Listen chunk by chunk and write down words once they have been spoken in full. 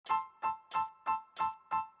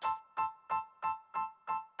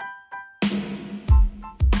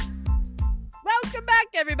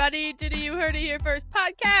everybody, to the You Heard It Here First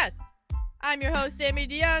podcast. I'm your host, Sammy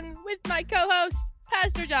DeYoung, with my co-host,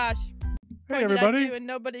 Pastor Josh. Hey, Pointed everybody. at you and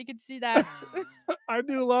nobody could see that. I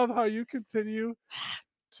do love how you continue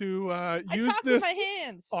to I use talk with this my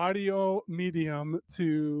hands. audio medium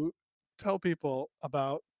to tell people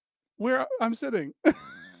about where I'm sitting.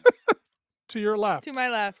 To your left. To my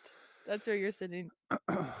left. That's where you're sitting.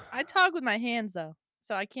 I talk with my hands, though,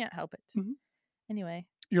 so I can't help it. Mhm. Anyway.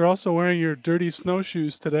 You're also wearing your dirty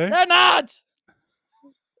snowshoes today. They're not!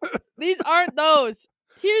 These aren't those.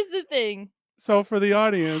 Here's the thing. So for the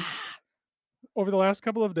audience, over the last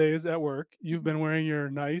couple of days at work, you've been wearing your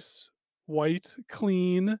nice, white,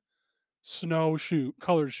 clean colored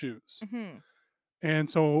shoes. Mm-hmm. And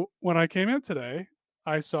so when I came in today,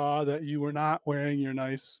 I saw that you were not wearing your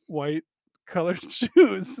nice white colored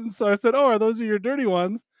shoes. And so I said, "Oh, are those your dirty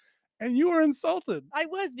ones?" And you were insulted. I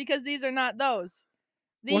was, because these are not those.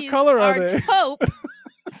 What These color are they? taupe,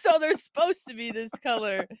 so they're supposed to be this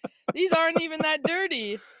color. These aren't even that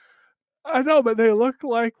dirty. I know, but they look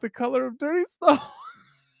like the color of dirty snow.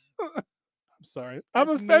 I'm sorry. I've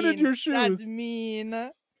That's offended mean. your shoes. That's mean.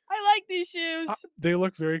 I like these shoes. They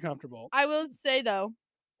look very comfortable. I will say, though,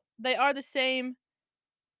 they are the same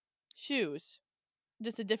shoes,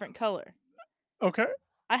 just a different color. Okay.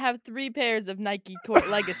 I have 3 pairs of Nike Court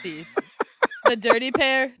Legacies. The dirty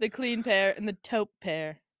pair, the clean pair, and the taupe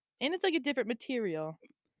pair. And it's like a different material.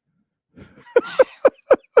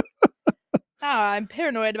 I'm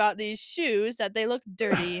paranoid about these shoes that they look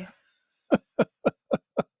dirty.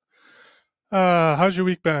 How's your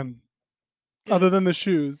week been? Good. Other than the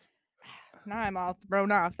shoes. Now I'm all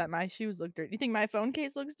thrown off that my shoes look dirty. You think my phone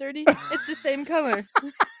case looks dirty? It's the same color.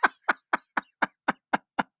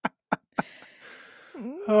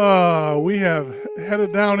 We have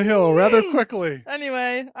headed downhill rather quickly.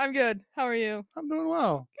 Anyway, I'm good. How are you? I'm doing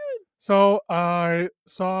well. Good. So I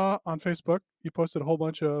saw on Facebook you posted a whole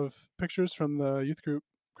bunch of pictures from the youth group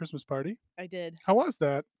Christmas party. I did. How was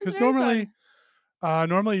that? Because very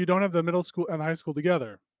normally you don't have the middle school and the high school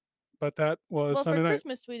together, but that was Well, Sunday for night.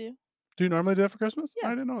 Christmas we do. Do you normally do that for Christmas? Yeah.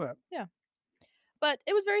 I didn't know that. Yeah. But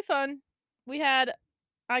it was very fun. We had,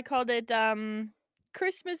 I called it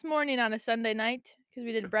Christmas morning on a Sunday night because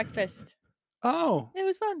we did breakfast. Oh, It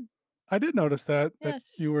was fun. I did notice that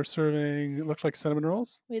Yes. you were serving. It looked like cinnamon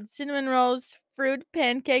rolls. We had cinnamon rolls, fruit,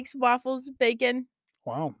 pancakes, waffles, bacon,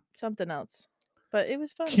 Wow. something else. But it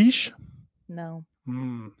was fun. Quiche. No.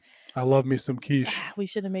 I love me some quiche. We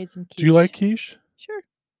should have made some quiche. Do you like quiche? Sure.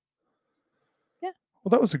 Yeah.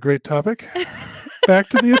 Well, that was a great topic. Back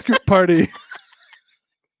to the youth group party.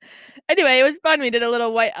 Anyway, it was fun. We did a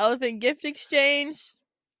little white elephant gift exchange.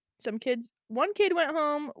 One kid went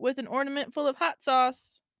home with an ornament full of hot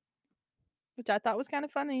sauce, which I thought was kind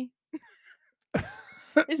of funny.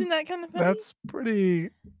 Isn't that kind of funny? That's pretty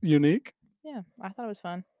unique. Yeah, I thought it was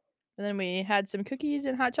fun. And then we had some cookies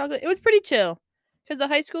and hot chocolate. It was pretty chill because the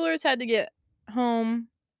high schoolers had to get home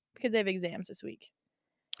because they have exams this week.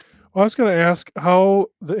 Well, I was going to ask how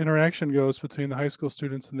the interaction goes between the high school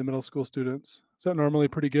students and the middle school students. Is that normally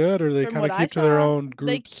pretty good, or they From kind what of I keep to their saw, own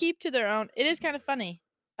groups? They keep to their own. It is kind of funny.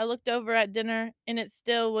 I looked over at dinner and it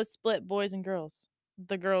still was split boys and girls.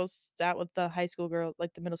 The girls sat with the high school girls,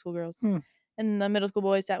 like the middle school girls, and the middle school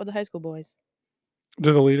boys sat with the high school boys.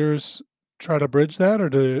 Do the leaders try to bridge that, or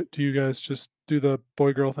do you guys just do the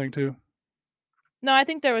boy-girl thing too? No, I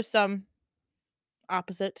think there was some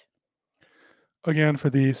opposite. Again, for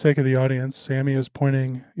the sake of the audience, Sammy is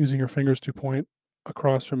pointing, using her fingers to point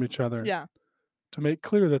across from each other. Yeah. To make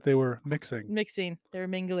clear that they were mixing. They were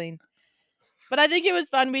mingling. But I think it was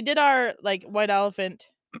fun. We did our white elephant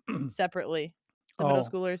separately. The middle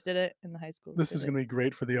schoolers did it and the high schoolers. This is going to be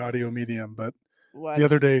great for the audio medium, but what? The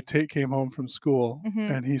other day Tate came home from school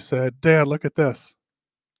and he said, "Dad, look at this."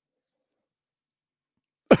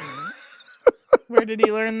 Where did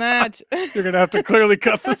he learn that? You're going to have to clearly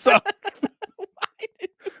cut this out.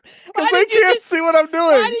 Why Because they can't see what I'm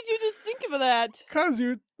doing. Why did you just think of that?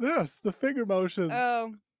 Because the finger motions.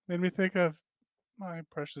 Oh. Made me think of my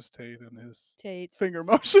precious Tate and his Tate finger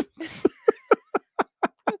motions.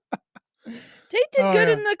 did good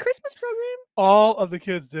in the Christmas program. All of the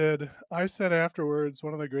kids did. I said afterwards,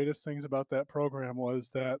 one of the greatest things about that program was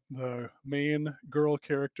that the main girl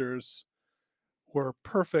characters were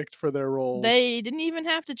perfect for their roles. They didn't even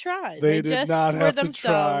have to try. They just did not have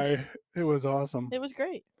themselves. to try. It was awesome. It was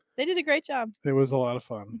great. They did a great job. It was a lot of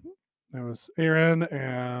fun. It was Aaron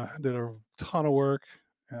and did a ton of work,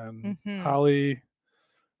 and Holly.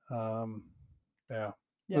 It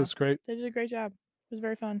was great. They did a great job. It was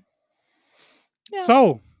very fun. Yeah.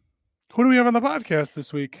 So, Who do we have on the podcast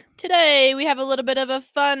this week? Today we have a little bit of a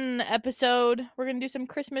fun episode. We're gonna do some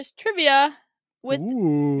Christmas trivia with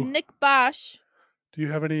Ooh. Nick Bosch. Do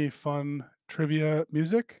you have any fun trivia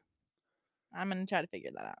music? I'm gonna try to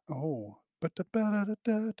figure that out. Oh.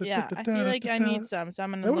 Yeah, I feel like I need some, so I'm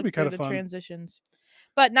gonna That would look be through kinda the fun. transitions.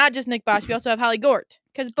 But not just Nick Bosch. We also have Holly Gort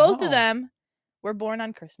because both of Oh. them were born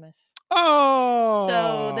on Christmas, Oh.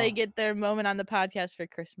 so they get their moment on the podcast for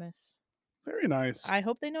Christmas. Very nice. I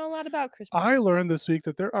hope they know a lot about Christmas. I learned this week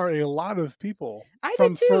that there are a lot of people I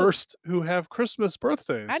from did too. First who have Christmas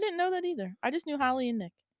birthdays. I didn't know that either. I just knew Holly and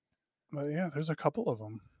Nick. But yeah, there's a couple of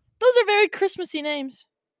them. Those are very Christmassy names.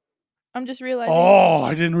 I'm just realizing. Oh,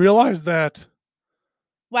 I didn't realize that.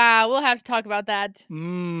 Wow, we'll have to talk about that. I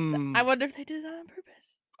Mm, wonder if they did that on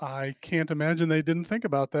purpose. I can't imagine they didn't think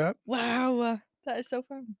about that. Wow, that is so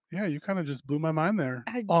fun. Yeah, you kind of just blew my mind there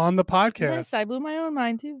I- on the podcast. Yes, I blew my own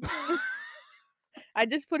mind too. I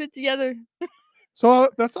just put it together. So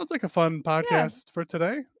that sounds like a fun podcast for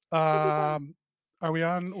today. fun. Are we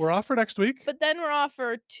on? We're off for next week. But then we're off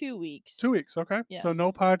for 2 weeks. 2 weeks, okay. So Yes.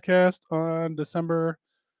 no podcast on December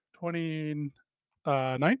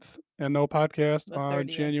 29th and no podcast The on 30th.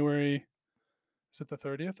 January. Is it the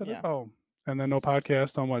 30th? Yeah. Oh, and then no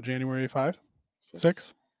podcast on what? January 5?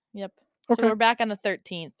 6? Yep. Okay. So we're back on the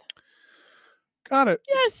 13th. Got it.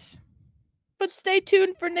 Yes. But stay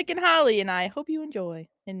tuned for Nick and Holly, and I hope you enjoy.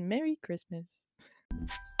 And Merry Christmas.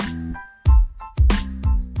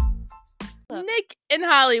 Nick and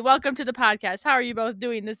Holly, welcome to the podcast. How are you both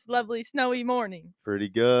doing this lovely snowy morning? Pretty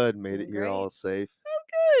good. Made it Doing here all safe.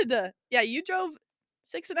 Good. Yeah, you drove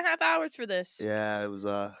 6.5 hours for this. Yeah, it was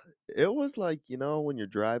like, when you're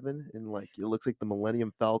driving and like it looks like the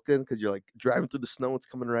Millennium Falcon because you're like driving through the snow, it's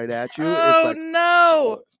coming right at you. Oh, It's like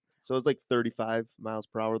no. so it's like 35 miles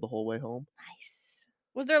per hour the whole way home. Nice.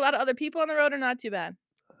 Was there a lot of other people on the road or not too bad?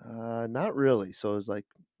 Not really. So it was like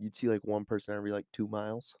you'd see like one person every like 2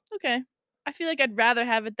 miles. Okay. I feel like I'd rather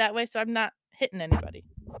have it that way so I'm not hitting anybody.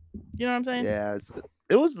 You know what I'm saying? Yeah,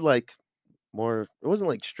 it was like more. It wasn't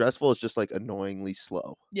like stressful. It's just like annoyingly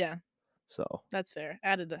slow. Yeah, So. that's fair.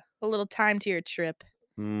 Added a little time to your trip.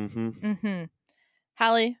 Mm-hmm.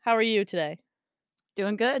 Holly, how are you today?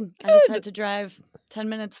 Doing good. I just had to drive 10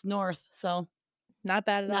 minutes north, so Not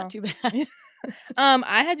bad at all. not too bad.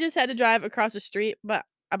 I had just had to drive across the street, but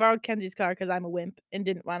I borrowed Kenzie's car because I'm a wimp and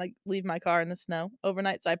didn't want to leave my car in the snow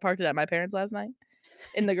overnight, so I parked it at my parents' last night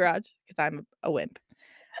in the garage because I'm a wimp.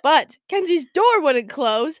 But Kenzie's door wouldn't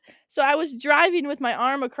close, so I was driving with my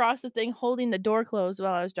arm across the thing, holding the door closed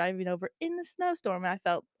while I was driving over in the snowstorm, and I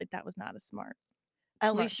felt like that was not a smart.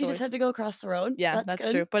 At Smart least you just choice. had to go across the road. Yeah, that's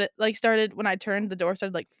good. true. But it like started when I turned, the door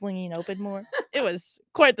started like flinging open more. It was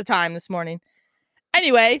quite the time this morning.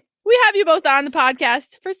 Anyway, we have you both on the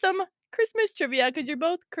podcast for some Christmas trivia because you're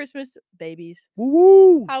both Christmas babies.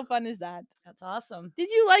 Woo! How fun is that? That's awesome. Did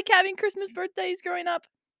you like having Christmas birthdays growing up?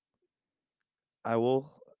 I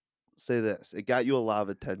will say this. It got you a lot of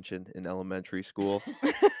attention in elementary school.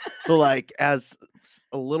 So like as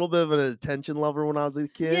a little bit of an attention lover when I was a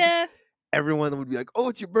kid, Yeah, everyone would be like, "Oh,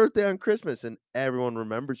 it's your birthday on Christmas," and everyone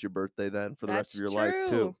remembers your birthday then for the rest of your life too.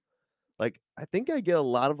 true. Like I think I get a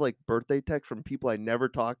lot of like birthday texts from people I never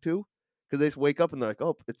talk to because they just wake up and they're like,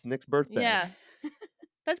 "Oh, it's Nick's birthday." Yeah,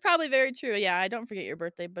 that's probably very true. Yeah, I don't forget your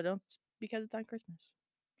birthday, but don't because it's on Christmas.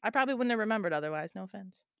 I probably wouldn't have remembered otherwise. No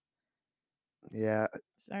offense. Yeah,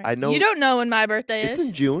 Sorry. I know You don't know when my birthday it's is.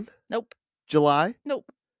 in June, Nope. July, Nope.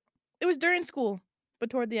 It was during school,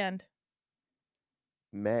 but toward the end.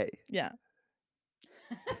 May. Yeah.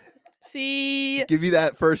 See, Give me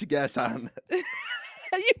that first guess on. you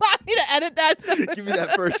want me to edit that? Give me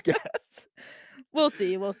that first guess. We'll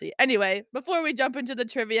see. We'll see. Anyway, before we jump into the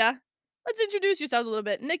trivia, let's introduce yourselves a little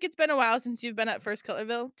bit. Nick, it's been a while since you've been at First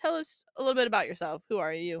Cutlerville. Tell us a little bit about yourself. Who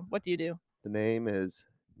are you? What do you do? The name is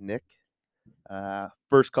Nick.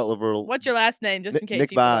 First Cutlerville. What's your last name, just in case Nick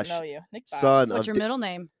people Bosch, don't know you? Nick Bosch. son What's of your middle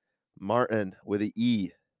name? Martin with an E.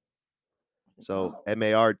 So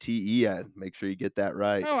Marten. Make sure you get that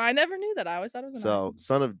right. Oh, I never knew that. I always thought it was an So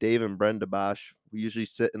son of Dave and Brenda Bosch. We usually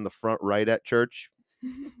sit in the front right at church.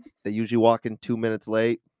 They usually walk in 2 minutes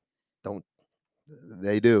late.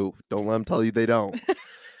 They do. Don't let them tell you they don't.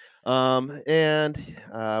 And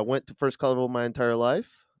went to First Cutlerville my entire life.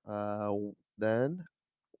 Then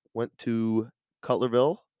went to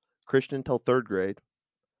Cutlerville Christian till 3rd grade.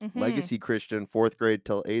 Legacy Christian 4th grade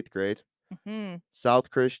till 8th grade. South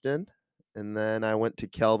Christian, and then I went to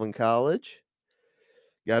Calvin College.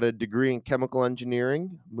 Got a degree in chemical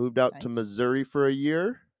engineering. Moved out to Nice. Missouri for a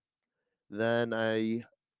year. Then I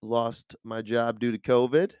lost my job due to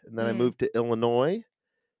COVID, and then I moved to Illinois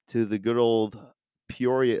to the good old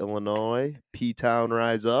Peoria, Illinois. P-Town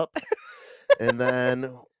Rise Up. And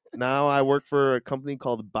then now I work for a company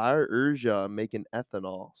called Bayer Urja making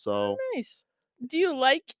ethanol. So Oh, nice. Do you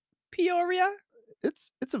like Peoria?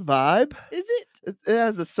 it's a vibe. Is it? It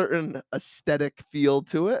has a certain aesthetic feel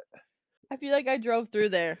to it. I feel like I drove through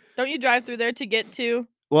there. Don't you drive through there to get to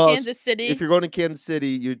Well, Kansas City? if you're going to Kansas City,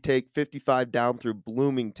 you take 55 down through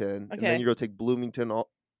Bloomington, and Okay. then you go take Bloomington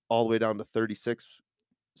all the way down to 36.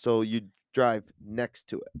 So you drive next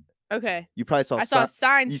to it. Okay. You probably saw I saw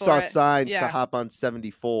signs you for saw it. signs to Yeah. hop on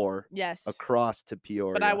 74 Yes. across to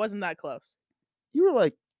Peoria. But I wasn't that close. You were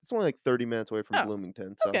like, it's only like 30 minutes away from Oh,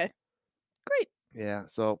 Bloomington. So Okay. Great. yeah.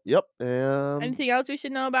 So yep. Anything else we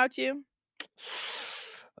should know about you?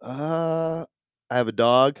 I have a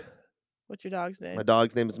dog. What's your dog's name? My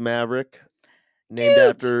dog's name is Maverick, named Cute.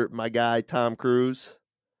 after my guy Tom Cruise.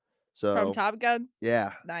 So From Top Gun?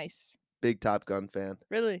 yeah, Nice. big Top Gun fan.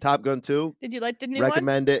 Really? Top Gun 2. Did you like the new one?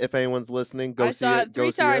 Recommend it if anyone's listening. Go I see saw it. it 3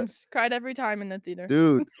 Go see times. Cried every time in the theater. it,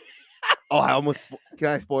 dude. Oh, I almost. Can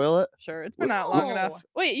I spoil it? Sure, it's been out long No. enough.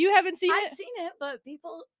 Wait, you haven't seen I've it? seen it, but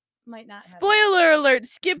people might not have. Spoiler alert.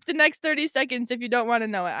 Skip the next 30 seconds if you don't want to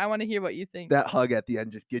know it. I want to hear what you think. That hug at the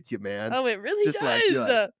end just gets you, man. Oh, it really just does. like, you're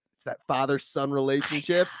like, it's that father-son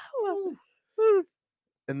relationship. Wow. Woo.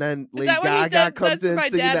 And then Is Lady that when he Gaga said, comes "That's in what my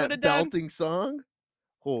singing dad that would've done"? belting song.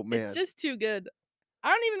 Oh man! It's just too good. I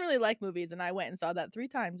don't even really like movies, and I went and saw that 3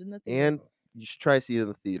 times in the theater. And you should try to see it in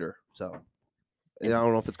the theater. So I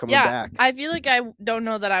don't know if it's coming yeah, back. I feel like I don't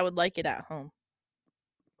know that I would like it at home.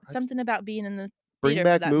 Something about being in the Bring theater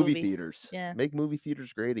for back that movie movie. theaters. Yeah. Make movie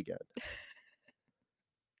theaters great again.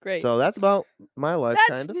 Great. So that's about my life,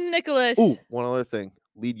 That's kind of. Nicholas. Oh, one other thing.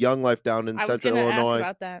 Lead Young Life down in I was Central gonna ask Illinois.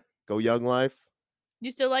 about that. Go Young Life.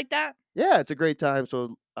 You still like that? Yeah, it's a great time.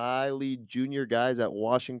 So I lead junior guys at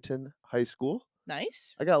Washington High School.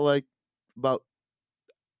 Nice. I got like about,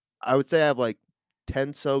 I would say I have like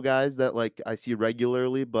 10 so guys that like I see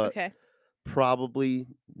regularly, but Okay. probably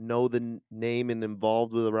know the name and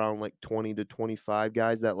involved with around like 20 to 25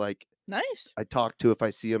 guys that like Nice. I talk to if I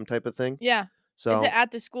see them type of thing. Yeah. So Is it at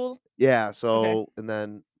the school? yeah, so and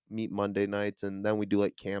then meet Monday nights and then we do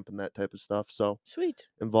like camp and that type of stuff. So Sweet.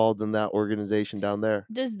 involved in that organization down there.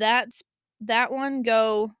 Does that one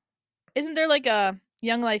go? Isn't there like a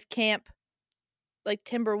Young Life camp, like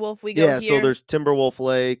Timberwolf? We go Yeah, here. so there's Timberwolf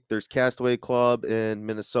Lake, there's Castaway Club in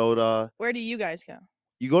Minnesota. Where do you guys go?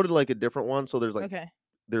 You go to like a different one, so there's like Okay.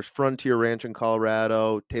 there's Frontier Ranch in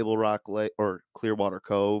Colorado, Table Rock Lake or Clearwater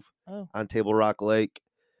Cove Oh. on Table Rock Lake.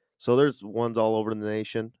 So there's ones all over the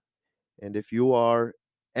nation. And if you are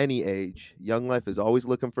any age, Young Life is always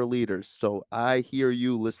looking for leaders. So I hear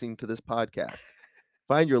you listening to this podcast.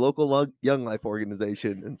 Find your local Young Life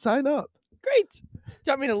organization and sign up. Great. Do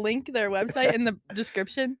you want me to link their website in the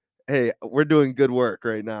description? Hey, we're doing good work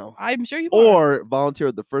right now. I'm sure you are. Or volunteer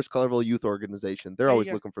at the First Colorville Youth Organization. They're There you always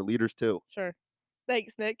go. looking for leaders too. Sure.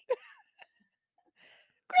 Thanks, Nick.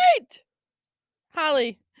 Great.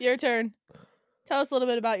 Holly, your turn. Tell us a little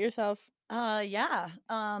bit about yourself. Yeah.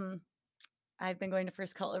 I've been going to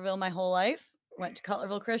First Cutlerville my whole life. Went to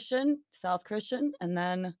Cutlerville Christian, South Christian, and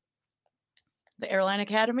then the Airline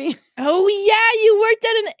Academy. Oh yeah, you worked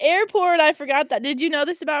at an airport. I forgot that. Did you know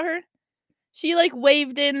this about her? She like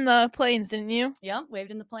waved in the planes, didn't you? Yep,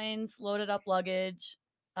 waved in the planes, loaded up luggage,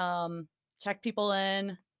 checked people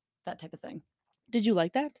in, that type of thing. Did you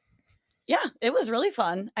like that? Yeah, it was really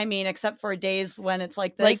fun. I mean, except for days when it's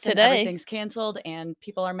like this Like and today. everything's canceled and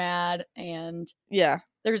people are mad and Yeah.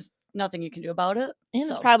 there's nothing you can do about it. And it's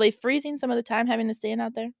so- probably freezing some of the time having to stand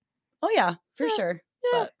out there. Oh yeah, for Yeah, sure.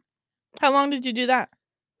 yeah. But How long did you do that?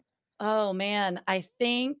 oh man, I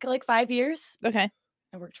think like 5 years. Okay.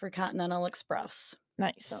 I worked for Continental Express.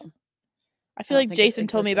 Nice. So I feel don't like think it Jason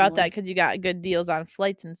told me exists about that anymore. because you got good deals on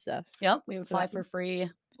flights and stuff. yep, we would So fly that- for free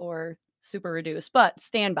or super reduced, but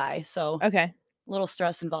standby. So Okay. a little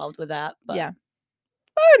stress involved with that. But Yeah.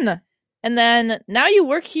 Fun. And then now you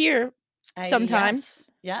work here sometimes.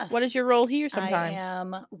 Yes. What is your role here sometimes? I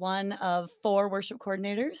am one of 4 worship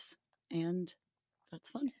coordinators, and that's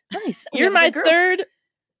fun. Nice. We You're have a my big group. third.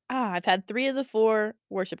 I've had 3 of the 4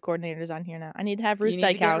 worship coordinators on here now. I need to have Ruth You need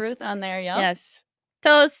to get Dykehouse. Ruth on there. Yep. Yes.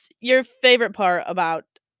 Tell us your favorite part about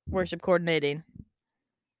worship coordinating.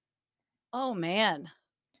 Oh man,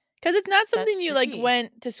 Because it's not something That's you like tricky.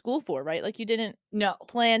 went to school for, right? Like you didn't no.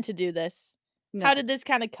 plan to do this. No. How did this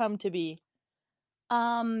kind of come to be?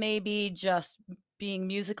 maybe just being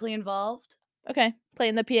musically involved. Okay.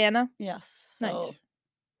 Playing the piano. Yes. Nice. So,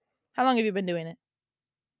 How long have you been doing it?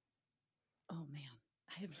 oh man,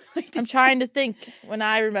 I have no idea. I'm trying to think when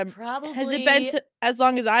I remember. Probably Has it been as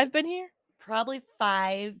long as I've been here? probably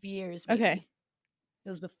 5 years. Maybe. Okay. It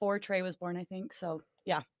was before Trey was born, I think. So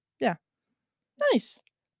yeah. Nice.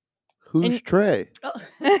 Who's And- Trey? Oh.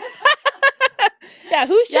 Yeah,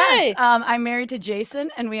 who's Trey? Yes, I'm married to Jason,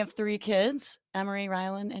 and we have 3 kids: Emery,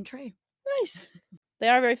 Rylan, and Trey. Nice. They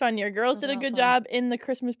are very fun. Your girls Those did are a all good fun. job in the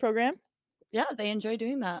Christmas program. Yeah, they enjoy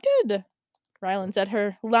doing that. Good. Rylan said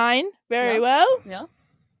her line very Yep. well. Yeah.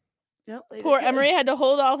 Yep. They did Poor good. Emery had to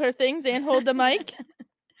hold all her things and hold the mic.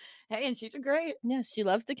 Hey, and she did great. Yes, she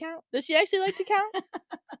loves to count. Does she actually like to count?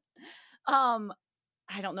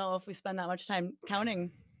 I don't know if we spend that much time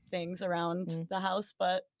counting things around the house,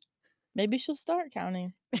 but Maybe she'll start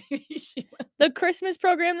counting. maybe she will. The Christmas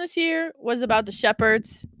program this year was about the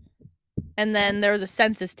shepherds. And then there was a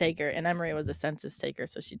census taker, and Emery was a census taker,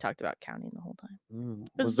 so she talked about counting the whole time.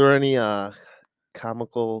 Was Was- there any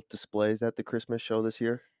comical displays at the Christmas show this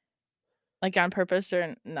year? Like on purpose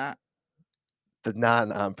or not? The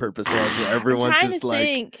not on purpose ones where I'm everyone's trying just to like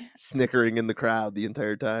think. snickering in the crowd the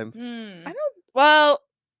entire time. I don't. Well,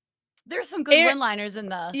 There's some good Aaron- one-liners in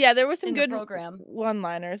the yeah, there was some in the good program.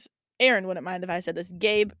 one-liners. Aaron wouldn't mind if I said this.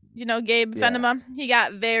 Gabe, Gabe Yeah. Fenema, he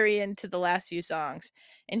got very into the last few songs,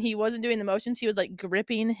 and he wasn't doing the motions. He was like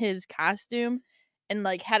gripping his costume, and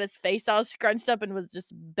like had his face all scrunched up and was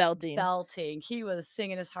just belting. belting. He was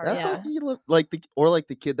singing his heart That's Yeah. out. what you look like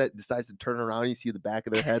the kid that decides to turn around. You see the back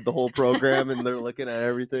of their head the whole program, and they're looking at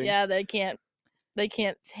everything. Yeah, they can't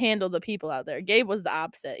handle the people out there. Gabe was the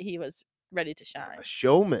opposite. He was ready to shine. A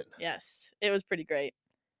showman. Yes, it was pretty great.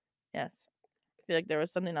 Yes, I feel like there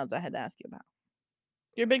was something else I had to ask you about.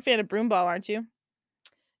 You're a big fan of broomball, aren't you?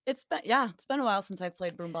 It's been a while since I've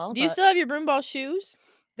played broomball. Do you but still have your broomball shoes?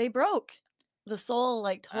 They broke. The sole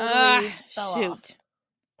like totally fell off. Bummer.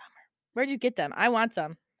 Where'd you get them? I want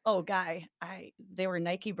some. Oh, guy, they were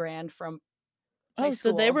Nike brand from. Oh, high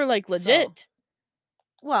so they school, were like so- legit.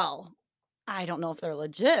 Well, I don't know if they're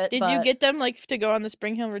legit. Did you but get them like to go on the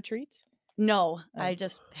Spring Hill retreats? No, Oh. I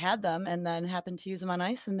just had them and then happened to use them on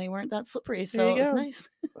ice, and they weren't that slippery, There so you it was go. nice.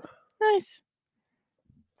 Nice.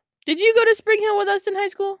 Did you go to Spring Hill with us in high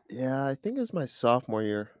school? Yeah, I think it was my sophomore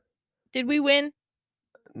year. Did we win?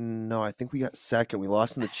 No, I think we got second. We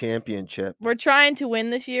lost in the championship. We're trying to win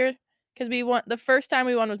this year because we won. The first time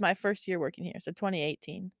we won was my first year working here, so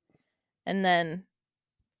 2018, and then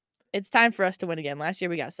it's time for us to win again. Last year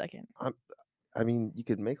we got second. I mean, you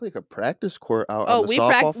could make like a practice court out Oh, on the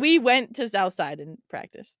softball. we went to Southside and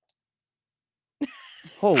practiced.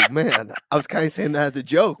 Oh man, I was kind of saying that as a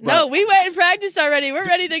joke. No, but we went and practiced already. We're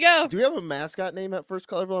ready to go. do we have a mascot name at First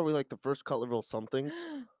Colorville? Are we like the First Colorville somethings?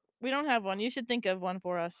 We don't have one. You should think of one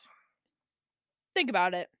for us. Think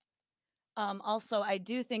about it. Also, I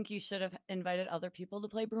do think you should have invited other people to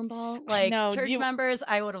play broomball, I like know, church you- members.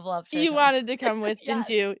 I would have loved to. You come. wanted to come with, Yes. didn't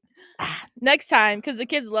you? Next time, because the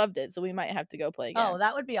kids loved it, so we might have to go play again. Oh,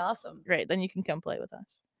 that would be awesome. Great. Then you can come play with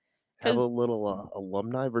us. Have a 'Cause- little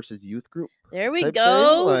alumni versus youth group. There we type thing,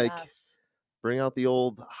 go. like- Yes. Bring out the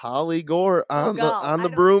old Holly Gore Oh, on God, the I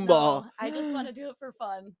don't broom know. ball. I just want to do it for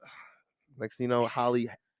fun. Next thing you know, Holly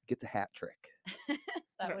gets a hat trick. I That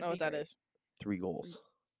don't would know be what that great. is. 3 goals.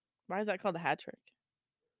 Why is that called a hat trick?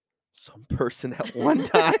 Some person at one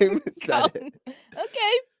time said it.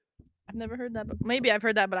 Okay. I've never heard that, but maybe I've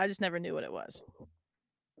heard that, but I just never knew what it was.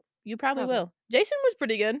 You probably Probably. will. Jason was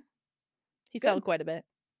pretty good. He fell Good. quite a bit.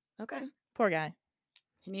 Okay. Poor guy.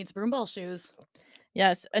 He needs broomball shoes.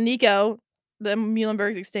 Yes, Aniko, the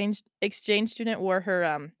Muhlenberg's exchange student, wore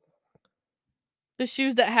her the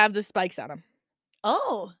shoes that have the spikes on them.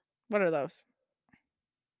 Oh, What are those?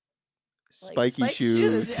 Like Spiky spiked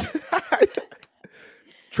shoes, shoes.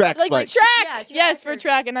 Track Like spikes. track. Yeah, Yes, track for or-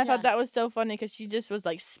 track, and I yeah. thought that was so funny because she just was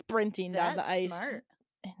like sprinting down that's the ice, smart.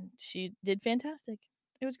 and she did fantastic.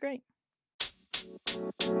 It was great.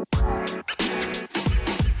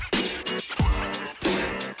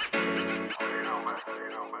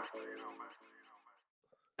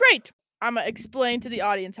 Great. I'm gonna explain to the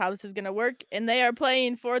audience how this is gonna work, and they are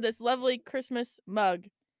playing for this lovely Christmas mug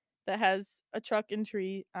that has a truck and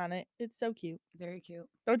tree on it. It's so cute. Very cute.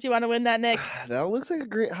 Don't you want to win that, Nick? That looks like a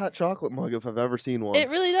great hot chocolate mug if I've ever seen one. It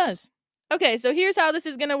really does. Okay, so here's how this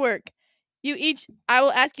is gonna work. I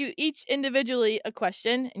will ask you each individually a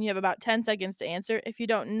question, and you have about 10 seconds to answer. If you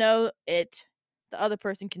don't know it, the other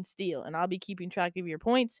person can steal, and I'll be keeping track of your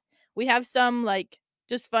points. We have some like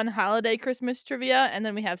just fun holiday Christmas trivia, and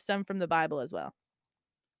then we have some from the Bible as well.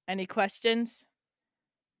 Any questions?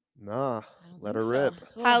 Nah, I don't let think her so. rip.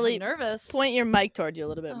 Oh, Holly, I'm nervous. Point your mic toward you a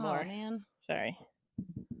little bit Oh, more. man. Sorry.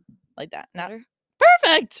 Like that. Now, Better?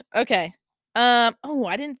 perfect. Okay. Oh,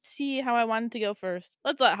 I didn't see how I wanted to go first.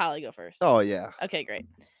 Let's let Holly go first. Oh yeah. Okay, great.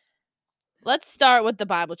 Let's start with the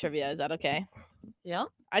Bible trivia. Is that okay? Yeah.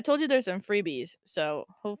 I told you there's some freebies, so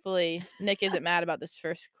hopefully Nick isn't mad about this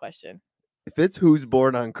first question. If it's who's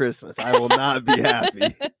born on Christmas, I will not be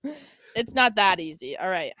happy. It's not that easy. All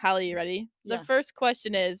right, Holly, you ready? Yeah. The first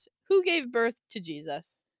question is, who gave birth to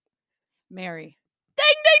Jesus? Mary.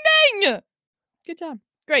 Ding, ding, ding! Good job.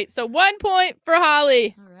 Great. So 1 point for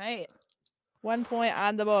Holly. All right. 1 point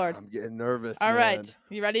on the board. I'm getting nervous. All right. man.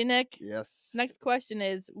 You ready, Nick? Yes. Next question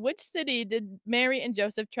is, which city did Mary and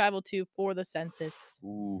Joseph travel to for the census?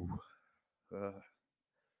 Ooh. Well,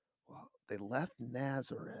 they left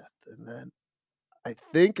Nazareth, and then I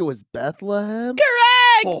think it was Bethlehem.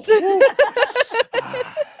 Correct!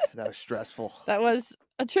 Ah, that was stressful. That was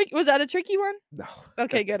a trick. Was that a tricky one? No.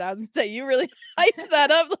 Okay, good. I was gonna say you really hyped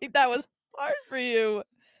that up like that was hard for you.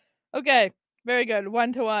 Okay, very good.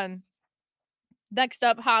 1-1. Next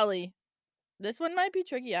up, Holly. This one might be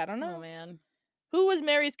tricky. I don't know. Oh man. Who was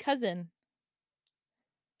Mary's cousin?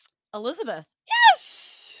 Elizabeth.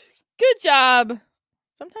 Yes! Good job.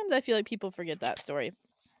 Sometimes I feel like people forget that story.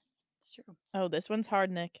 It's true. Oh, this one's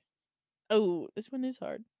hard, Nick. Oh, this one is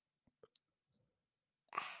hard.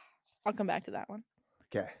 I'll come back to that one.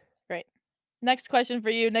 Okay. Great. Next question for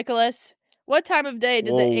you, Nicholas. What time of day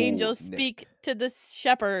did the Whoa, angels Nick. speak to the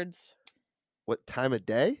shepherds? What time of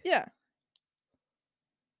day? Yeah.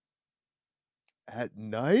 At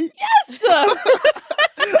night? Yes!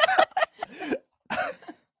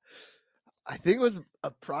 I think it was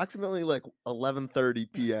approximately like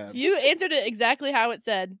 11:30 p.m. You answered it exactly how it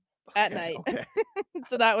said, at Okay, night. Okay.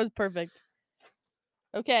 So that was perfect.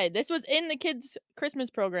 Okay, this was in the kids' Christmas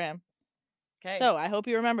program. Okay. So I hope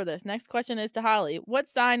you remember this. Next question is to Holly. What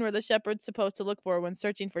sign were the shepherds supposed to look for when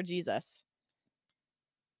searching for Jesus?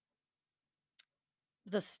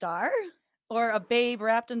 the star or a babe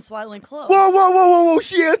wrapped in swaddling clothes? Whoa.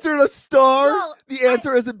 She answered a star. Well, The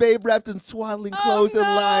answer is a babe wrapped in swaddling Oh, clothes and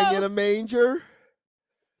lying no. in a manger.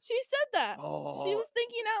 She said that. She Oh. was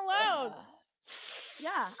thinking out loud.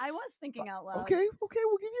 Yeah, I was thinking out loud. Okay, we'll give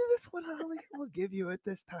you this one, Holly. We'll give you it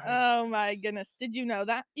this time. Oh my goodness. Did you know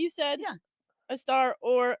that? You said Yeah. a star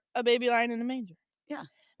or a baby lying in a manger.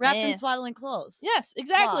 Wrapped Man. in swaddling clothes. Yes,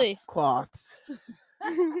 exactly. Cloths. Cloths.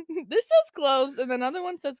 This says clothes and another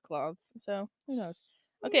one says cloths. So who knows?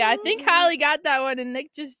 Okay, I think Holly got that one and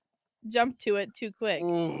Nick just jumped to it too quick.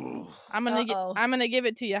 Ooh. I'm gonna give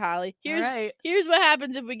it to you, Holly. Here's right. here's what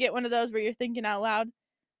happens if we get one of those where you're thinking out loud.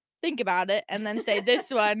 Think about it and then say this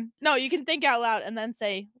one. No, you can think out loud and then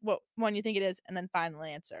say what one you think it is and then final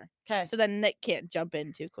answer. Okay. So then Nick can't jump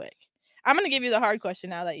in too quick. I'm gonna give you the hard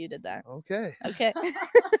question now that you did that. Okay. Okay.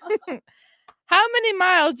 How many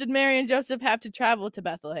miles did Mary and Joseph have to travel to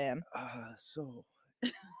Bethlehem? So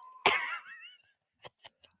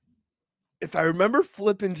if I remember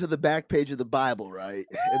flipping to the back page of the Bible, right?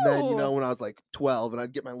 And then, you know, Ooh. when I was like 12 and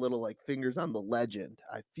I'd get my little like fingers on the legend,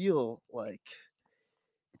 I feel like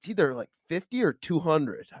it's either like 50 or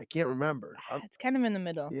 200. I can't remember. It's kind of in the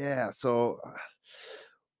middle. Yeah, so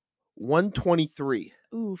 123.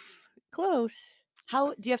 Oof. Close.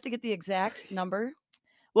 How do you have to get the exact number?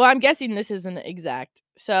 Well, I'm guessing this isn't exact.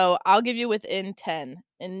 So I'll give you within 10.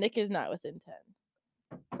 And Nick is not within 10.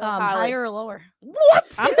 So Holly. Higher or lower?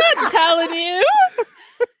 What? I'm not telling you.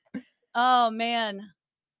 Oh man.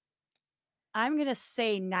 I'm gonna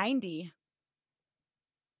say 90.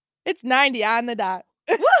 It's 90 on the dot.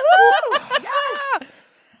 Yes!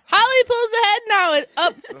 Holly pulls ahead now. It's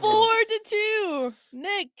up Uh-huh. 4-2.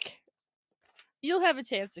 Nick, you'll have a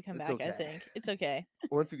chance to come It's back, I okay. think. It's okay.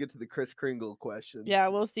 Once we get to the Kris Kringle questions. Yeah,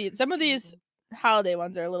 we'll see. Some of these holiday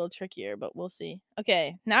ones are a little trickier, but we'll see.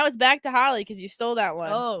 Okay, now it's back to Holly because you stole that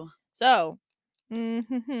one. Oh. So,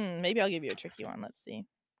 maybe I'll give you a tricky one. Let's see.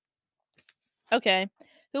 Okay.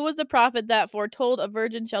 Who was the prophet that foretold a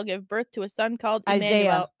virgin shall give birth to a son called Isaiah.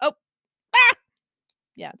 Emmanuel? Oh,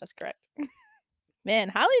 yeah, that's correct. Man,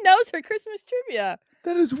 Holly knows her Christmas trivia.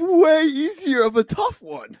 That is way easier of a tough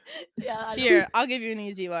one. Yeah. I know. Here, I'll give you an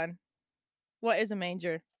easy one. What is a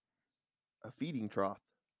manger? A feeding trough.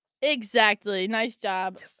 Exactly. Nice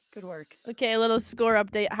job. Good work. Okay, a little score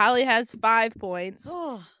update. Holly has 5 points.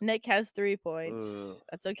 Oh. Nick has 3 points. Ugh.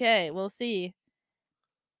 That's okay. We'll see.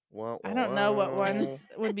 I don't know what ones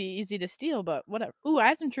would be easy to steal, but whatever. Ooh, I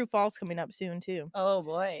have some true false coming up soon too. Oh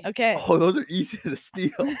boy. Okay. Oh, those are easy to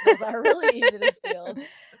steal. Those are really easy to steal.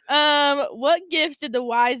 What gifts did the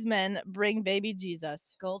wise men bring baby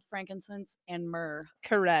Jesus? Gold, frankincense, and myrrh.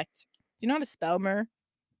 Correct. Do you know how to spell myrrh?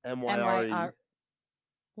 M-Y-R-E. M-Y-R.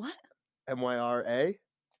 What? M-Y-R-A?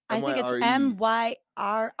 I think it's M-Y-R-E.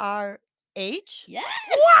 M-Y-R-R-H. Yes.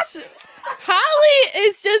 What? Holly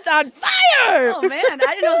is just on fire. Oh man, I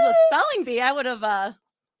didn't know it was a spelling bee. I would have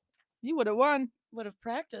You would have won. would have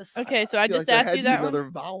practiced. Okay, so I feel just like there asked had you to be that one. another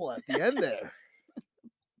vowel at the end there.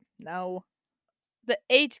 No. The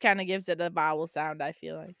H kind of gives it a vowel sound, I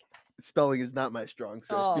feel like. Spelling is not my strong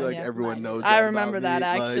suit. I Oh, feel like yeah. everyone Mine knows is. that. I about remember that, me,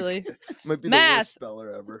 like, actually. might be the Math. worst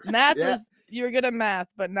speller ever. Math Yeah. was, you were good at math,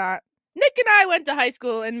 but not. Nick and I went to high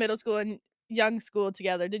school and middle school and young school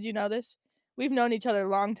together. Did you know this? We've known each other a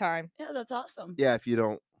long time. Yeah, that's awesome. Yeah, if you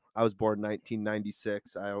don't, I was born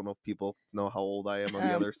 1996. I don't know if people know how old I am on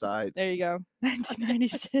the other side. There you go.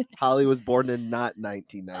 1996. Holly was born in not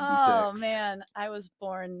 1996. Oh man, I was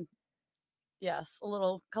born. Yes,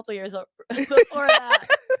 a couple years before that.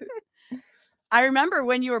 I remember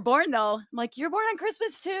when you were born, though. I'm like, you're born on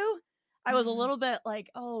Christmas too. I was a little bit like,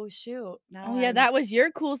 oh shoot. Now Oh, yeah, I'm- that was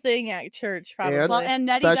your cool thing at church, probably. And- Well, and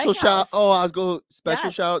Nettie Special shout! Dykehouse. Oh, I was going special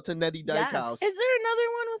Yes. shout out to Nettie Yes. Dykehouse, Is there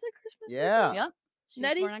another one with a Christmas birthday? Yeah. Yep. She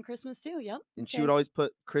Nettie? was born on Christmas too. Yep. and she Okay. would always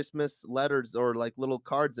put Christmas letters or like little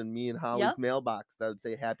cards in me and Holly's Yep. mailbox that would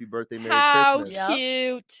say "Happy Birthday, Merry How Christmas." Yep.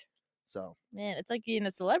 cute. So Man, it's like being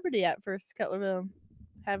a celebrity at First Cutlerville,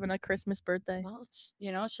 having a Christmas birthday. Well,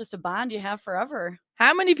 it's just a bond you have forever.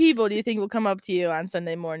 How many people do you think will come up to you on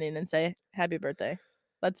Sunday morning and say happy birthday?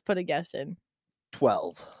 Let's put a guess in.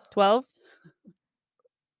 12. 12?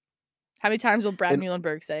 How many times will Brad And-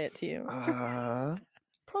 Muhlenberg say it to you?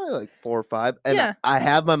 Probably like 4 or 5. And Yeah. I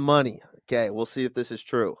have my money. Okay, we'll see if this is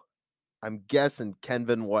true. I'm guessing Ken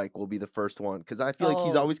Van Wyck will be the first one because I feel like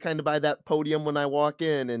he's Oh. always kind of by that podium when I walk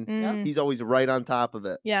in, and Mm, he's always right on top of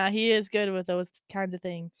it. yeah, he is good with those kinds of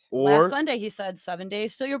things. Or Last Sunday he said 7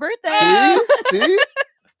 days till your birthday. Oh! see,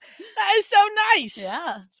 That is so nice.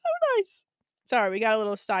 Yeah. So nice. Sorry, we got a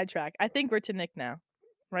little sidetrack. I think we're to Nick now,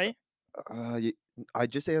 right? I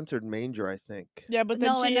just answered manger, I think. Yeah, but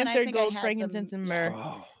then No, she and then I answered think I gold, had frankincense, them- and yeah. myrrh.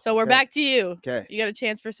 Oh, So we're okay. back to you. Okay, You got a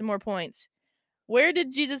chance for some more points. Where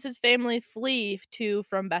did Jesus' family flee to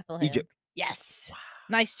from Bethlehem? Egypt. Yes.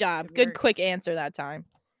 Nice job. Good Good work. quick answer that time.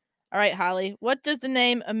 All right, Holly. What does the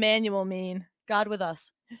name Emmanuel mean? God with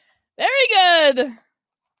us. Very good.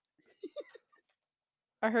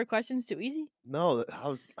 Are her questions too easy? No,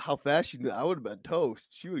 how fast she knew. I would have been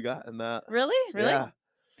toast. She would have gotten that. Really? Really? Yeah.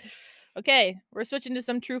 Okay, we're switching to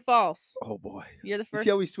some true false. Oh boy. You're the You first. see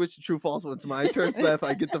how we switch to true false when it's my turn? So that if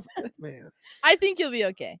I get the man. I think you'll be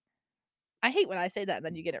okay. I hate when I say that and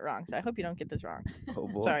then you get it wrong, so I hope you don't get this wrong. Oh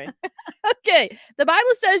boy. Sorry. Okay, the Bible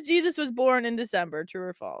says Jesus was born in December. True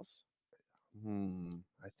or false?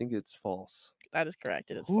 I think it's false. That is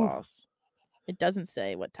correct. It is Ooh. false. It doesn't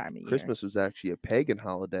say what time of year. Christmas was actually a pagan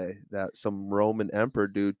holiday that some Roman emperor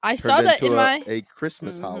dude I turned saw that into in my. a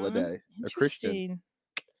Christmas Mhm. holiday. A Christian. Interesting.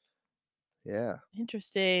 Yeah.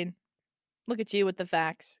 Interesting. Look at you with the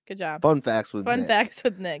facts. Good job. Fun facts with Fun Nick. facts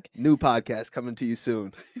with Nick. New podcast coming to you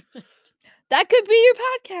soon. That could be your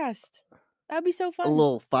podcast. That'd be so fun. A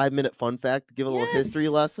little 5-minute fun fact. Give a little history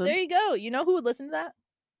Yes, lesson. There you go. You know who would listen to that?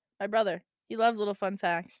 My brother. He loves little fun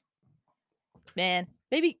facts. Man,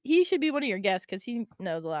 maybe he should be one of your guests because he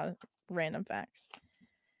knows a lot of random facts.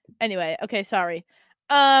 Anyway, okay, sorry.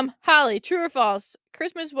 Holly, true or false?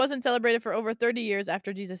 Christmas wasn't celebrated for over 30 years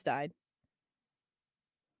after Jesus died.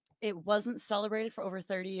 It wasn't celebrated for over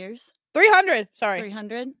 30 years. 300. Sorry.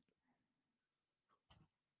 300.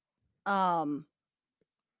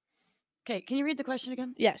 Okay, can you read the question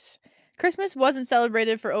again? Yes. Christmas wasn't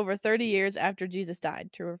celebrated for over 30 years after Jesus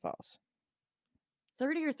died. True or false?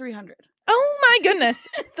 30 or 300? Oh my goodness.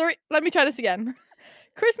 Let me try this again.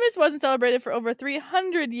 Christmas wasn't celebrated for over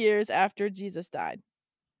 300 years after Jesus died.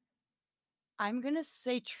 I'm going to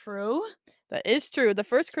say true. That is true. The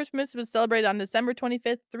first Christmas was celebrated on December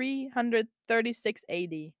 25th, 336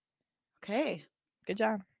 AD. Okay. Good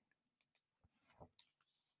job.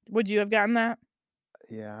 Would you have gotten that?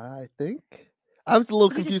 Yeah, I think. I was a little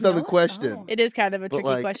You just confused on the know it? question. Oh. It is kind of a But tricky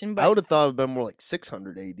like, question, I but would have thought it would have been more like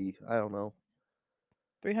 600 AD. I don't know.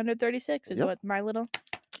 336 is Yep. what my little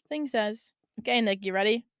thing says. Okay, Nick, you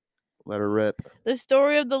ready? Let her rip. The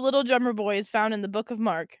story of the little drummer boy is found in the book of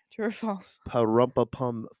Mark. True or false?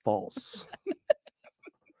 Parumpa-pum false.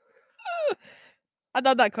 I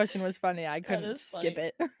thought that question was funny. I couldn't is skip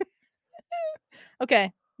funny. it.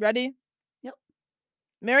 Okay, ready? Yep.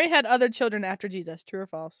 Mary had other children after Jesus. True or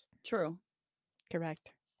false? True.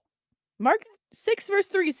 Correct. Mark 6 verse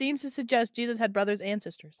 3 seems to suggest Jesus had brothers and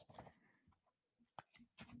sisters.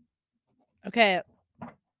 Okay.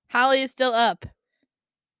 Holly is still up.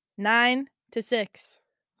 9-6.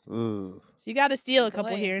 Ooh. So you got to steal a Oh,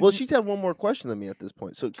 couple boy. here. Well, she's had one more question than me at this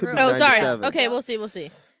point, so it could True. be Oh, 9 sorry. to 7. Okay, Yeah. we'll see. We'll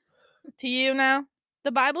see. To you now.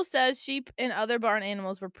 The Bible says sheep and other barn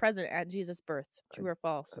animals were present at Jesus' birth. True or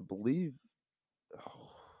false? I believe. Oh.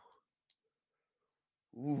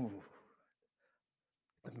 Ooh.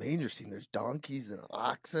 The manger scene, there's donkeys and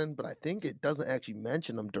oxen, but I think it doesn't actually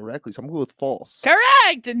mention them directly, so I'm going to go with false.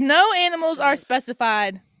 Correct. No animals are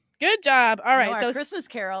specified. Good job. All No, right. our So Christmas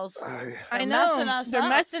carols. I I They're know messing us they're up.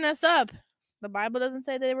 messing us up. The Bible doesn't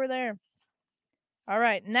say they were there. All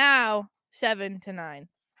right. Now 7 to 9.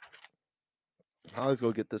 always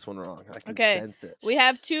go get this one wrong. I can Okay, sense it. We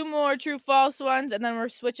have 2 more true false ones, and then we're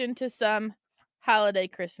switching to some holiday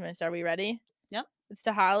Christmas. Are we ready? Yep. It's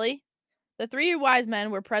to Holly. The 3 wise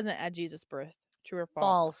men were present at Jesus' birth. True or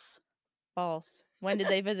false? False. False. When did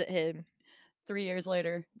they visit him? 3 years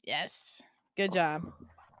later. Yes. Good job.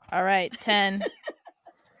 All right, 10.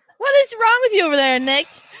 What is wrong with you over there, Nick?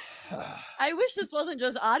 I wish this wasn't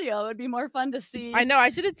just audio. It would be more fun to see. I know. I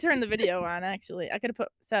should have turned the video on, actually. I could have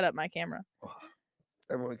set up my camera.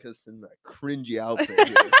 Everyone gets in that cringy outfit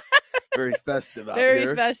here. Very festive out Very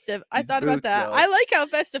here. festive. I These thought about boots, that. though. I like how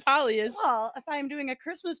festive Holly is. Well, if I'm doing a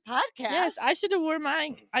Christmas podcast, Yes, I should have worn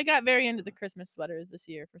mine. I got very into the Christmas sweaters this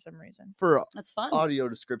year for some reason. For that's fun. audio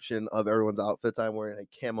description of everyone's outfits, I'm wearing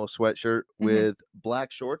a camo sweatshirt Mm-hmm. with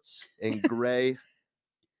black shorts and gray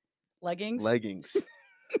Leggings. leggings.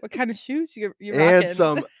 What kind of shoes you're And rocking?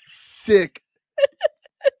 some sick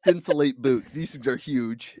Thinsulate boots. These things are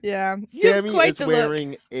huge. Yeah. You have Sammy quite is the look.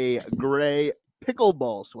 wearing a gray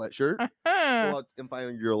pickleball sweatshirt. Uh-huh. Go out and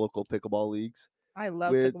find your local pickleball leagues. I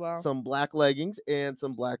love With pickleball. some black leggings and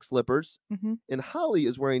some black slippers. Mhm. And Holly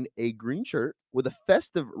is wearing a green shirt with a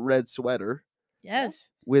festive red sweater Yes.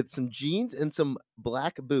 with some jeans and some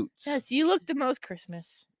black boots. Yes, you look the most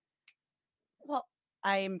Christmas. Well,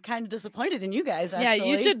 I'm kind of disappointed in you guys. Yeah, Actually.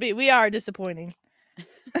 you should be. We are disappointing.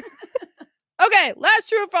 Okay, last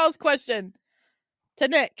true or false question to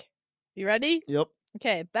Nick. You ready? Yep.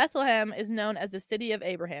 Okay, Bethlehem is known as the city of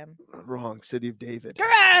Abraham. Wrong. City of David.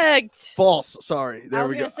 Correct. False. Sorry. There I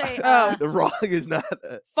was we go. gonna say. Oh. The wrong is not.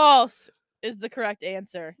 False is the correct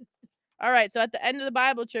answer. All right, so at the end of the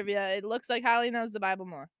Bible trivia, it looks like Holly knows the Bible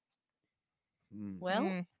more. Well,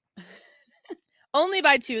 Mm. Only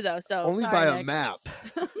by 2 though. So Only sorry, by a Nick. map.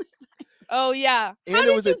 Oh yeah. And How it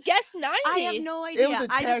did was you a- guess 90? I have no It idea. was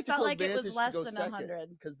a I just tactical felt like it was advantage to less go than second, 100.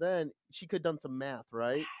 Because then she could have done some math,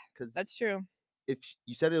 right? Because That's true. if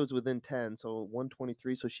you said it was within 10, so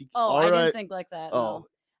 123, so she. Oh, all I right. didn't think like that. Oh. No.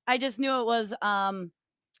 I just knew it was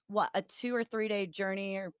what, a 2 or 3 day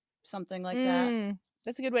journey or something like that. Mm,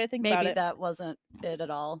 that's a good way to think about Maybe it. that wasn't it at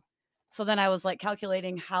all. So then I was like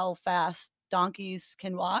calculating how fast donkeys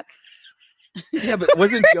can walk. Yeah, but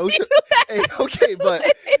wasn't Joseph? Hey, okay, but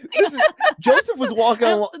this is, Joseph was walking.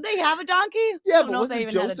 Did they have a donkey? Yeah, I don't but know if they wasn't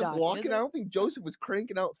even had a Joseph donkey, walking? is I it? don't think Joseph was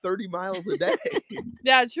cranking out 30 miles a day.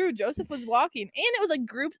 Yeah, true. Joseph was walking, and it was a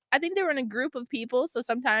group. I think they were in a group of people, so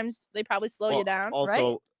sometimes they probably slow you Well, down.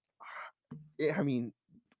 Also, I mean,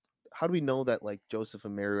 how do we know that like Joseph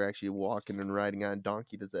and Mary were actually walking and riding on a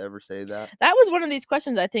donkey? Does it ever say that? That was one of these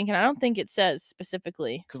questions, I think, and I don't think it says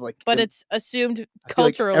specifically, Because like, but in- it's assumed I feel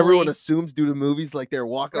like culturally. everyone assumes due to movies like they're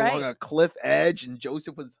walking along Right. a cliff edge and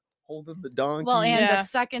Joseph was holding the donkey. Well, and Yeah. the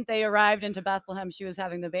second they arrived into Bethlehem, she was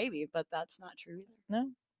having the baby, but that's not true either. No.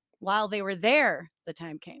 While they were there, the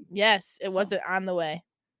time came. Yes, it So- wasn't on the way.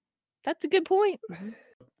 That's a good point. Mhm.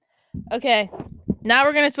 Okay, now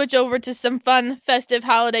we're gonna switch over to some fun, festive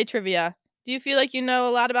holiday trivia. Do you feel like you know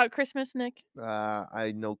a lot about Christmas, Nick?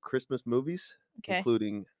 I know Christmas movies, Okay.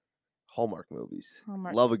 including Hallmark movies.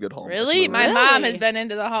 Hallmark. Love a good Hallmark. Really? movie. My mom has Really? been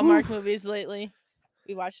into the Hallmark movies lately.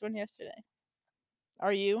 We watched one yesterday.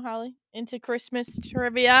 Are you, Holly, into Christmas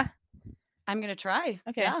trivia? I'm gonna try.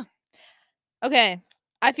 Okay. Yeah. Okay.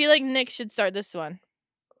 I feel like Nick should start this one.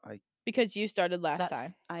 I- Because you started last That's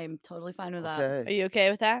time. I'm totally fine with that. Are Okay. you okay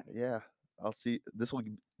with that? Yeah, I'll see. This will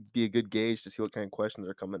be a good gauge to see what kind of questions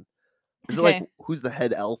are coming. Is it Okay. like who's the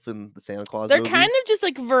head elf in the Santa Claus They're movie? kind of just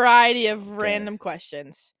like variety of Okay. random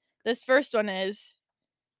questions. This first one is,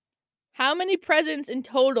 how many presents in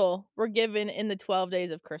total were given in the 12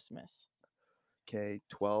 days of Christmas? Okay,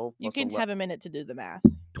 12 You plus can 11, have a minute to do the math.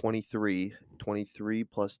 23. 23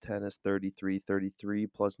 plus 10 is 33. 33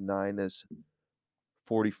 plus 9 is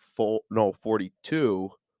 44. No,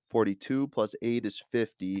 42. 42 plus 8 is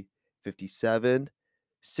 50. 57.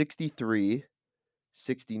 63.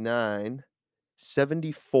 69.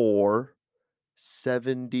 74.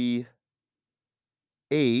 78.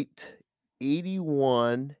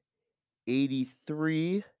 81.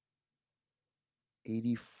 83.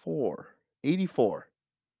 84. 84.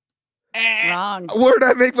 Wrong. Where did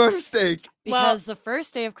I make my mistake? Well- Because the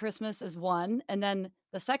first day of Christmas is 1, and then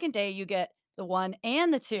the second day you get the 1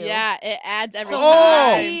 and the 2. Yeah, it adds every So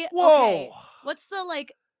time. maybe- Whoa! okay, What's the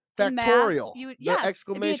like in math, Factorial. you would- The yes, it'd be a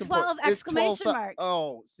exclamation 12 point. It's 12 exclamation mark.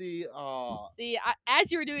 Oh, see, See,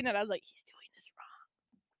 as you were doing it, I was like, he's doing this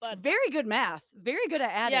wrong. But Very good math. Very good at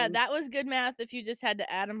adding. yeah, that was good math if you just had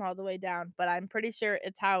to add them all the way down. But I'm pretty sure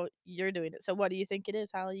it's how you're doing it. So what do you think it is,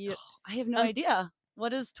 Holly? You I have no Um, idea.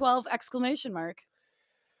 What is 12 exclamation mark?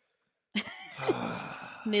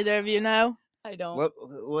 neither of you know. I don't.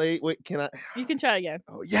 Wait, can I? You can try again.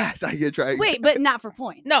 Oh, yes, I can try. Wait, but not for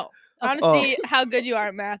points. No, I Okay. want to see how good you are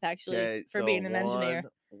at math actually Okay, for so being an engineer.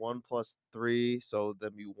 1 plus 3, so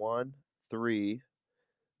that'd be 1, 3,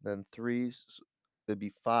 then 3, that'd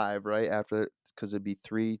be 5, right? After, because it'd be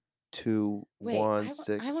 3, 2, Wait, 1,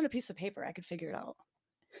 6. I want a piece of paper. I could figure it out.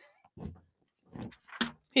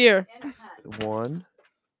 Here. 1,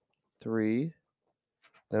 3,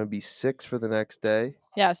 then it'd be 6 for the next day,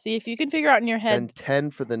 Yeah, see if you can figure out in your then head.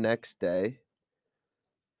 10 for the next day,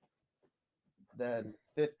 then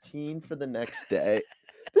 15 for the next day.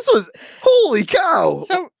 This was, holy cow!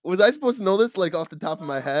 So Was I supposed to know this like off the top of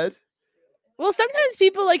my head? well, sometimes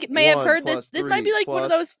people like may have 1 heard this. plus This might be 3 like one of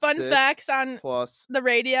plus those fun 6 facts on Plus the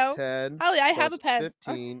radio. 10. Holly, I have plus a pen.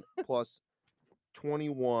 15 plus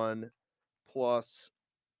 21 plus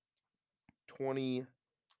 20.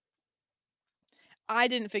 I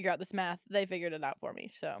didn't figure out this math. They figured it out for me,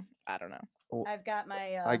 so I don't know. I've got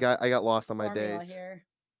my I got lost on my formula days. here.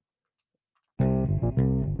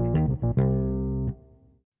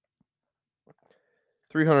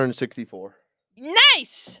 364.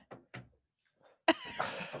 Nice.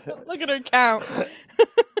 Look at her count.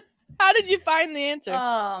 How did you find the answer?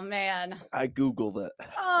 Oh man. I googled it.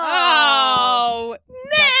 Oh, That's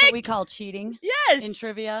what Nick! we call cheating Yes. in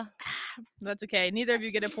trivia. That's okay. Neither of you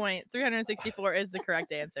get a point. 364 is the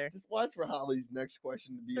correct answer. Just watch for Holly's next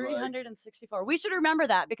question to be like. 364. We should remember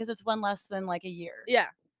that because it's one less than like a year. Yeah.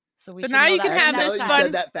 So we So should now know you that can for have next this Now time. you fun-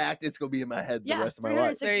 said that fact, it's gonna be in my head the Yeah, rest of my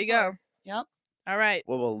life. There you go. 64. Yep. All right.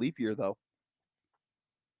 Well, a leap year though.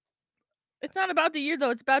 It's not about the year though.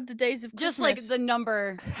 It's about the days of Just like Christmas. the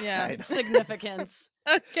number Yeah. I know. significance.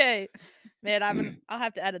 Okay. Man, I'll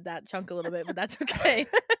have to edit that chunk a little bit, but that's okay.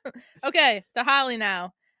 Okay, to Holly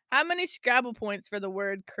now. How many Scrabble points for the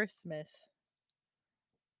word Christmas?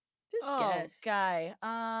 Just Oh, guess. guy.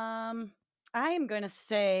 I am going to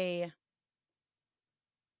say.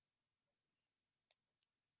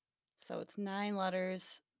 So it's 9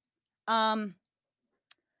 letters. I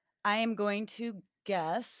am going to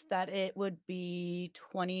guess that it would be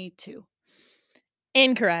 22.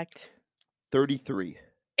 Incorrect. 33.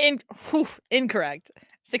 Incorrect.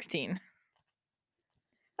 16.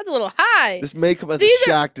 That's a little high. This may come as a These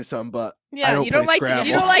are- shock to some, but Yeah, don't you don't play like to. You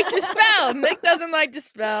Scrabble. don't like to spell. Nick doesn't like to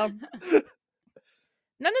spell.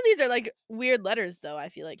 None of these are like weird letters, though. I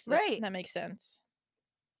feel like so Right. That makes sense.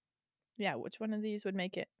 Yeah, which one of these would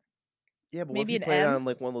make it? yeah, but Maybe what if an you played M? on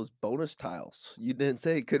like one of those bonus tiles? You didn't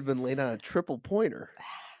say it could have been laid on a triple pointer.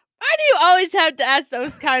 Why do you always have to ask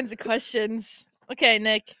those kinds of questions? Okay,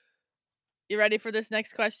 Nick, you ready for this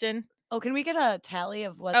next question? Oh, can we get a tally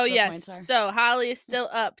of what Oh the yes. points are? So Holly is still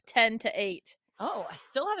up 10-8. Oh, I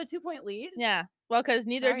still have a 2-point lead? Yeah. Well, because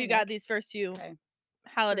neither of Sorry, you got Nick. these first two Okay.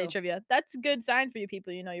 holiday True. trivia. That's a good sign for you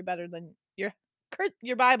people. You know you're better than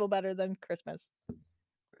your Bible better than Christmas.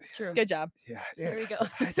 True. Good job. Yeah, There we go.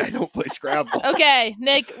 I don't play Scrabble. Okay,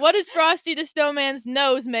 Nick, what is Frosty the Snowman's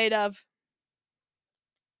nose made of?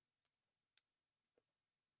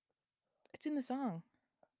 It's in the song.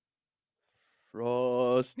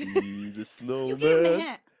 Frosty the You gave him a Snowman.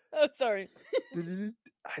 hint. Oh, sorry.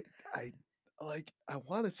 I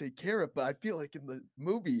want to say carrot, but I feel like in the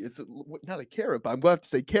movie it's not a carrot, but I'm going to have to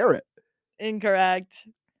say carrot. Incorrect.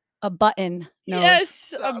 A button nose.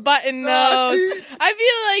 Yes, a Stop, button stop, nose. see? I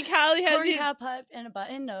feel like Holly has Corn you. cob pipe and a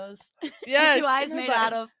button nose. Yes, With 2 eyes and a made button.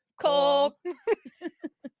 out of coal. coal.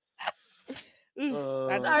 Ooh,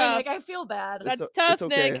 that's Uh, Sorry, tough. Nick, I feel bad. That's It's tough,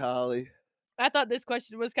 okay, Nick. Holly. I thought this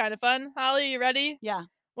question was kind of fun. Holly, you ready? Yeah.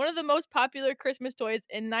 One of the most popular Christmas toys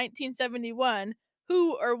in 1971.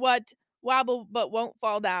 Who or what wobble but won't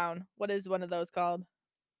fall down? What is one of those called?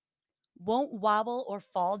 Won't wobble or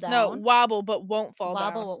fall down. No, wobble but won't fall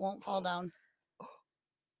wobble down. but won't fall down.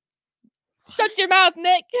 Shut your mouth,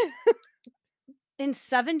 Nick. In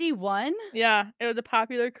 71? Yeah, it was a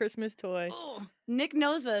popular Christmas toy. Oh, Nick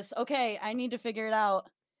knows this. Okay, I need to figure it out.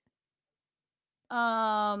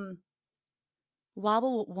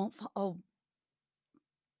 Wobble won't fall. Oh.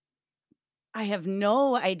 I have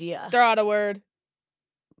no idea. Throw out a word.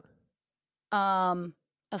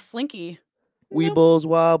 A slinky. Weebles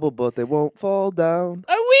wobble, but they won't fall down.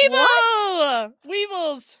 A weeble.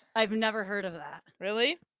 Weebles. I've never heard of that.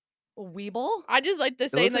 Really? A weeble? I just like to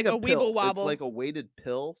It say looks like a pill. weeble wobble. It's like a weighted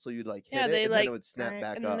pill, so you'd like hit Yeah, it they and like then it would snap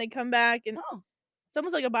back and up. then they come back and Oh, it's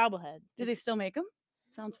almost like a bobblehead. do they still make them?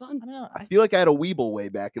 Sounds fun. I don't know. I feel like I had a Weeble way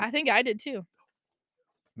back in I think I did too.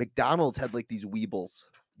 McDonald's had like these Weebles.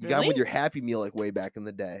 You got 'em with Really? your Happy Meal like way back in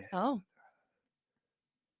the day. Oh, All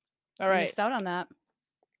I right. missed out on that.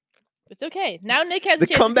 It's okay. Now Nick has The a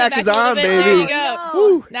chance to comeback get is back a little on, bit. There you baby. go. No.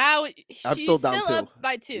 Woo! Now I'm she's still down up 2.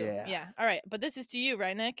 by 2. Yeah. All right. But this is to you,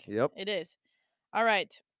 right, Nick? Yep. It is. All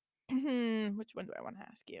right. Which one do I want to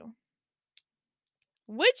ask you?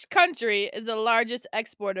 Which country is the largest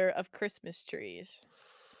exporter of Christmas trees?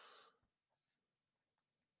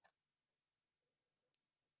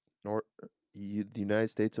 The United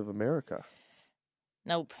States of America.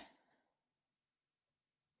 Nope.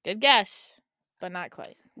 Good guess, but not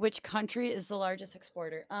quite. Which country is the largest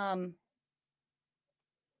exporter?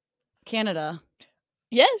 Canada.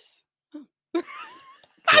 Yes.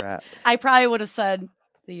 Crap. I probably would have said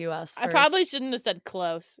the U.S. I first. probably shouldn't have said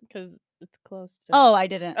close because it's close to. Oh, I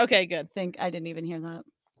didn't. Okay, good. I didn't even hear that.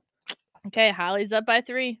 Okay, Holly's up by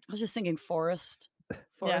 3. I was just thinking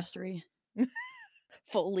forestry.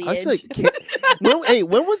 Foliage. I feel like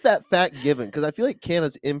when was that fact given? Because I feel like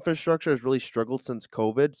Canada's infrastructure has really struggled since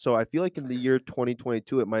COVID. So I feel like in the year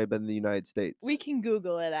 2022, it might have been the United States. We can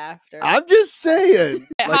Google it after. I'm just saying.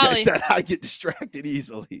 Hey, Like Holly. I said, I get distracted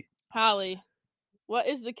easily. Holly, what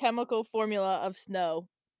is the chemical formula of snow?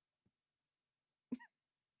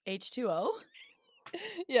 H2O.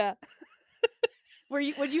 Yeah. Would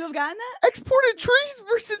you have gotten that? Exported trees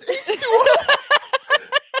versus H2O.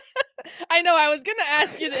 I know. I was gonna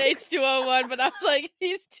ask you the H2O one, but I was like,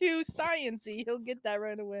 he's too sciencey. He'll get that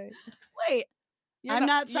right away. Wait, You're I'm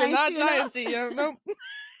not You're not sciencey enough. sciencey. Yeah, nope.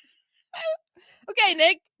 Okay,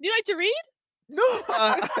 Nick. Do you like to read? No,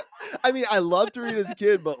 I mean I loved to read as a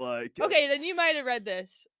kid, but like Okay, then you might have read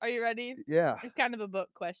this. Are you ready? yeah. It's kind of a book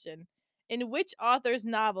question. In which author's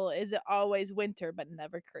novel is it always winter but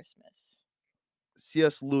never Christmas?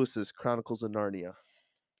 C.S. Lewis's Chronicles of Narnia.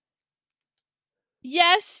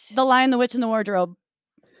 Yes. The Lion, the Witch, and the Wardrobe.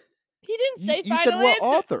 He didn't say You said final what answer.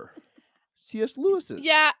 author? C.S. Lewis's.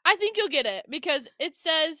 Yeah, I think you'll get it because it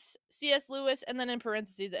says C.S. Lewis and then in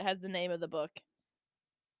parentheses it has the name of the book.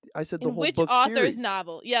 I said the In whole which book author's series.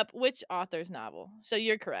 novel? Yep, which author's novel? So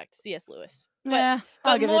you're correct, C.S. Lewis. But Yeah,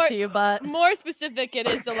 I'll give more- it to you, but more specific, it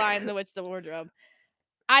is The Lion, the Witch, the Wardrobe.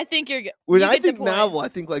 I think you're good. When you I get the think point. novel, I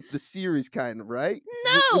think like the series kind of, right?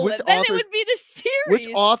 No, Which then it author's- would be the series.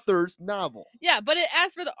 Which author's novel? Yeah, but it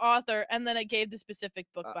asked for the author and then it gave the specific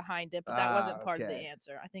book behind it, but that wasn't ah, part of the okay.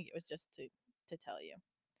 answer. I think it was just to tell you.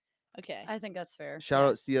 Okay. I think that's fair. Shout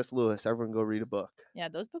out C.S. Lewis. Everyone go read a book. Yeah,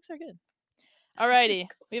 those books are good. Alrighty.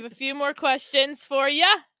 We have a few more questions for ya.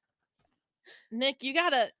 Nick, you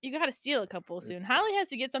gotta steal a couple soon. Holly has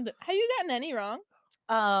to get something. Have you gotten any wrong?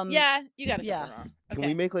 Yeah, you got a couple yes. wrong. Can Okay.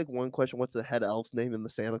 we make like one question? What's the head elf's name in the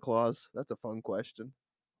Santa Claus? That's a fun question.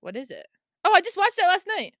 What is it? Oh, I just watched that last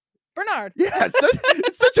night. Bernard. Yeah,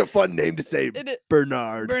 it's such a fun name to say. It is-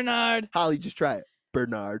 Bernard. Bernard. Holly, just try it.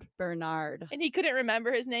 Bernard. Bernard. And he couldn't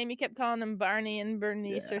remember his name. He kept calling him Barney and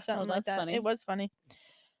Bernice Yeah. or something like that's that. funny. It was funny.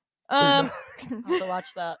 Bernard. I'll have to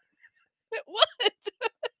watch that. What?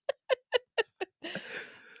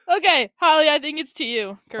 Okay, Holly, I think it's to you,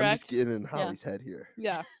 I'm correct? just getting in Holly's head here.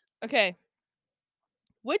 Yeah. Okay.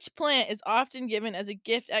 Which plant is often given as a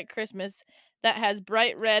gift at Christmas that has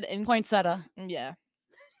bright red and Poinsettia. yeah.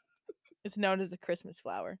 It's known as a Christmas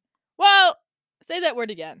flower. Well, say that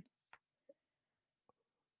word again.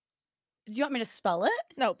 Do you want me to spell it?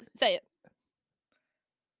 Nope, say it.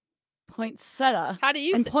 Poinsettia. How do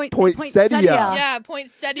you And say Poinsettia. Yeah,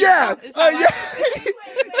 poinsettia. Yeah. is Oh how yeah.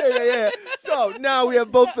 I- yeah. So now we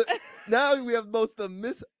have both the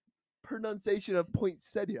mispronunciation of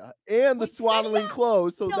poinsettia and the swaddling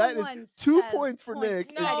clothes. So No that is one 2 says points for Nick.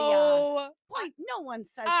 poinsettia. No, No one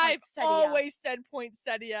says I've poinsettia. always said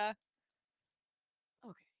poinsettia.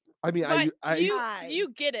 I mean, But you I-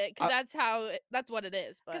 get it because I- that's what it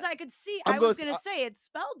is. But Because I could see, I'm I was gonna going s- to say it's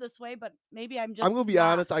spelled this way, but maybe I'm just. I'm gonna be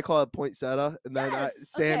not. honest. I call it poinsettia, and then Yes,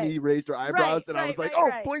 Sammy okay. raised her eyebrows, and I was like, "Oh,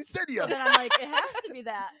 right. poinsettia." So then I'm like, it has to be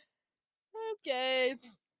that. okay.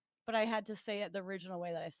 But I had to say it the original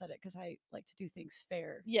way that I said it because I like to do things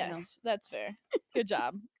fair. Yes, that's fair. Good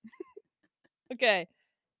job. Okay,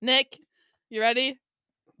 Nick, you ready?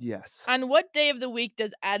 Yes. On what day of the week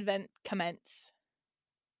does Advent commence?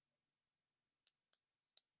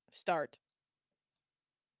 Start.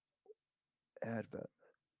 Advent.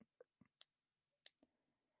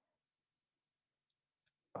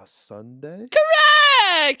 A Sunday.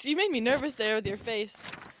 Correct. You made me nervous there with your face.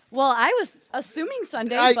 Well, I was assuming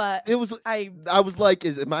Sunday, but It was. I I was like,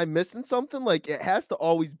 am I missing something? Like, it has to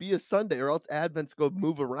always be a Sunday, or else Advent's go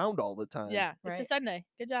move around all the time. Yeah, it's a Right. Sunday.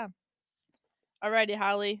 Good job. Alrighty,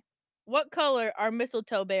 Holly. What color are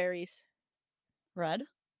mistletoe berries? read.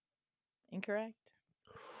 Incorrect.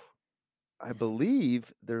 I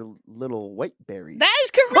believe they're little white berries. That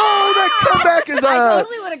is correct. Oh, that comeback is I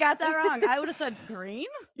totally would have got that wrong. I would have said green.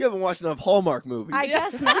 You haven't watched enough Hallmark movies. I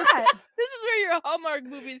guess not. This is where your Hallmark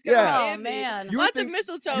movies come Yeah. Oh handy. man. You were Lots think- of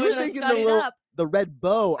mistletoe. you in were this. thinking the studied little up. the red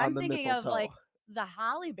bow on I'm the thinking mistletoe. of like the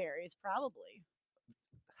holly berries, probably.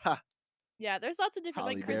 Yeah, there's lots of different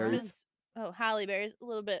like Holly berries. Christmas. Oh, Halle Berry's a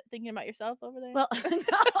little bit thinking about yourself over there. Well,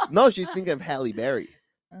 No, she's thinking of Halle Berry.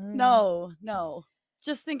 no.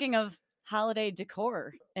 Just thinking of holiday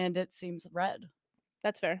decor, and it seems red.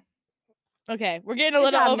 That's fair. Okay, we're getting a Good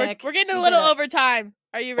little job, over. Nick. We're getting a You little did it. overtime.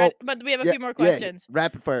 Are you ready? But we have a few more questions.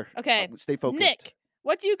 rapid fire. Okay, Stay focused. Nick,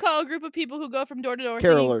 what do you call a group of people who go from door to door?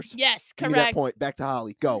 Carolers. Singing? Yes, Give me that correct. point. Back to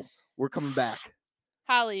Holly. Go. We're coming back.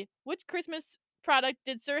 Holly, which Christmas product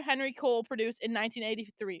did Sir Henry Cole produce in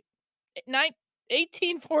 1983?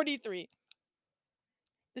 1843.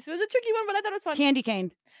 This was a tricky one, but I thought it was fun. Candy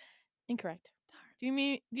cane. Incorrect. Do you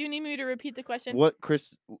need me to repeat the question? What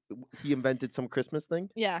he invented some Christmas thing?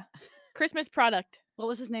 Yeah. Christmas product. What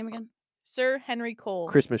was his name again? Sir Henry Cole.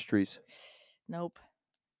 Christmas trees. Nope.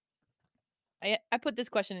 I put this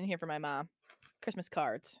question in here for my mom. Christmas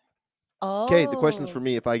cards. Oh. Okay, the question's for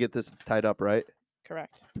me. If I get this tied up right.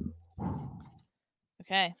 Correct.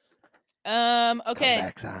 Okay. Okay.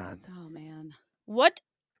 Comeback's on. Oh man. What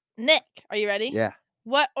Nick, are you ready? Yeah.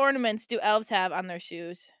 What ornaments do elves have on their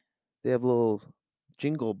shoes? They have little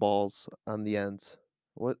jingle balls on the ends.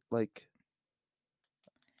 What like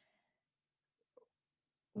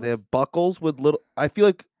they have buckles with little I feel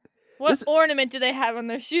like What this- ornament do they have on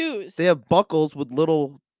their shoes? they have buckles with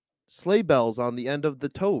little sleigh bells on the end of the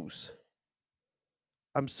toes.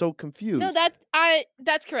 I'm so confused. No,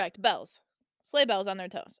 that's correct. Bells. Sleigh bells on their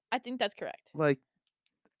toes. I think that's correct. like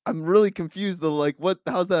I'm really confused though, like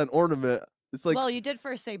how's that an ornament? It's like well, you did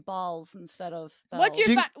first say balls instead of. What's your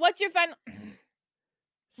bells. what's your final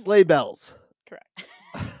sleigh bells. correct?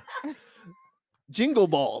 Jingle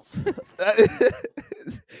balls.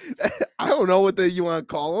 I don't know what you want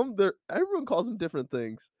to call them. Everyone calls them different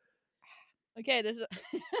things. Okay, this is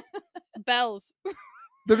bells.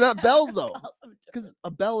 They're not bells though, Balls of because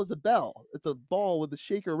a bell is a bell. It's a ball with a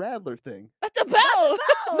shaker rattler thing. That's a bell.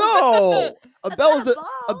 No, a That's bell not is a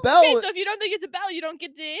ball. bell. Okay, so if you don't think it's a bell, you don't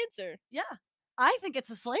get the answer. Yeah, I think it's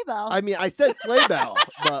a sleigh bell. I mean, I said sleigh bell,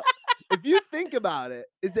 but if you think about it,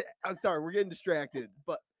 I'm sorry, we're getting distracted.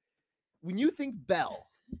 But when you think bell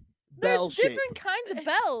There's shape, different kinds of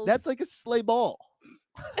bells. that's like a sleigh ball.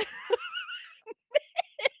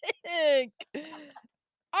 Nick.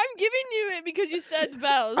 I'm giving you it because you said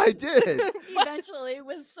bells. I did. Eventually,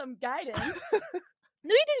 with some guidance, No,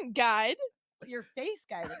 you didn't guide. your face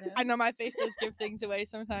guided him. I know my face does give things away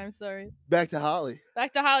sometimes. Sorry. Back to Holly.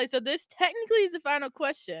 Back to Holly. So this technically is the final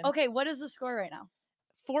question. Okay, what is the score right now?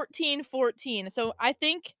 14-14. So I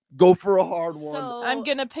think Go for a hard one. So I'm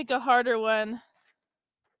gonna pick a harder one.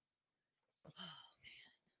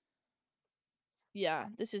 Yeah,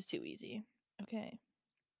 this is too easy. Okay.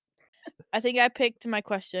 I think I picked my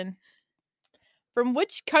question. From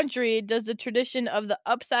which country does the tradition of the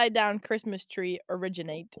upside down Christmas tree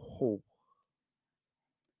originate? Oh.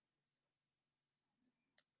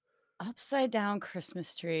 upside down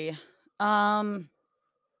Christmas tree.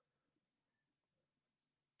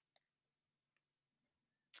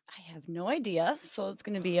 I have no idea, so it's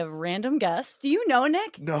going to be a random guess. Do you know,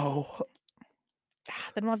 Nick? No.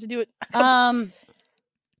 Then we'll have to do it.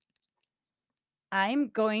 I'm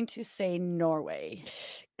going to say Norway.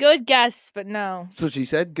 Good guess, but no. So she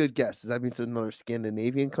said good guess. Does that mean it's another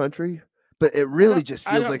Scandinavian country? But it really don't- just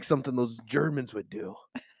I feels don't- like something those Germans would do.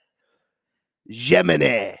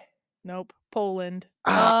 Gemini. Nope. Poland.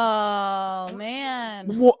 Ah, Oh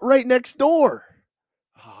man. right next door.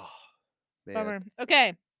 Oh, man. Bummer.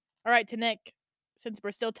 Okay. All right, to Nick. Since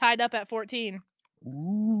we're still tied up at 14.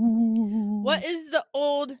 Ooh. What is the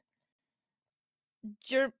old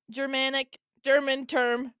German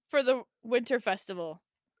term for the winter festival?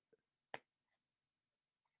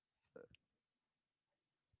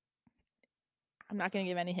 I'm not going to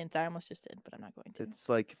give any hints. I almost just did, but I'm not going to. It's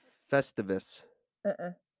like Festivus.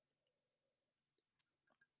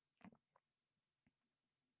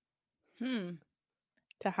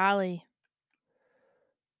 To Holly.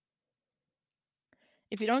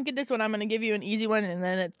 If you don't get this one, I'm going to give you an easy one, and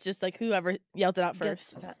then it's just like whoever yells it out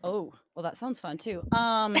Gets first. oh, well, that sounds fun too.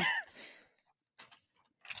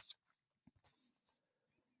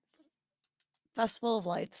 Festival of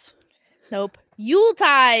Lights. Nope.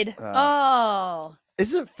 Yuletide. Oh,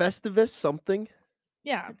 Isn't Festivus something?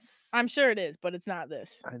 Yeah, it's, I'm sure it is, but it's not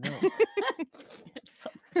this. I know. it's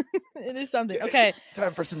so- It is something. Okay.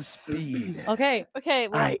 Time for some speed. okay. Okay.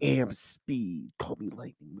 Well, I am speed. Call me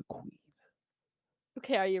Lightning McQueen.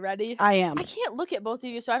 Okay, are you ready? I am. I can't look at both of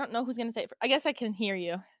you, so I don't know who's gonna say it. I guess I can hear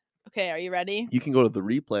you. Okay, are you ready? You can go to the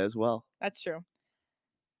replay as well. That's true.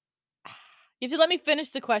 You have to let me finish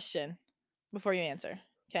the question before you answer.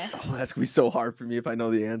 Okay? Oh, that's gonna be so hard for me if I know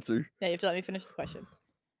the answer. Yeah, you have to let me finish the question.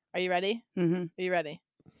 Are you ready? Mm-hmm. Are you ready?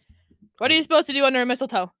 What are you supposed to do under a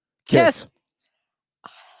mistletoe? Kiss.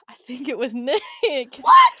 I think it was Nick.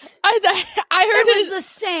 What? I heard It was his the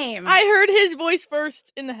same. I heard his voice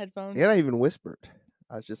first in the headphones. And I even whispered.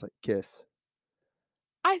 I was just like, kiss.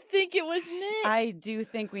 I think it was Nick. I do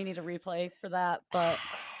think we need a replay for that, but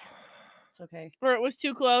it's okay. Or it was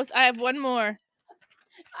too close. I have one more.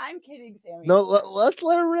 I'm kidding, Sammy. No, let's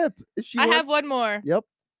let her rip. If she I wants- have one more. Yep.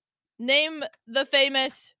 Name the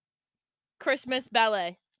famous Christmas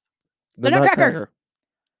ballet. The Nutcracker.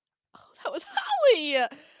 Oh, that was Holly.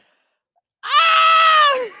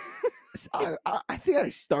 Ah! I think I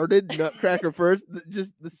started Nutcracker first.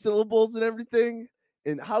 Just the syllables and everything.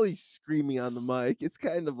 And Holly's screaming on the mic. It's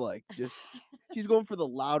kind of like just she's going for the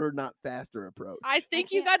louder, not faster approach. I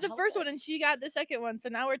think you can't got the help first it. one and she got the second one. So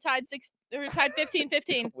now we're tied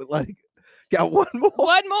 15-15. With like, got one more.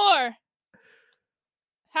 One more.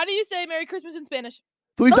 How do you say Merry Christmas in Spanish?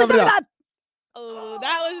 Please Feliz tell me Navidad. Oh,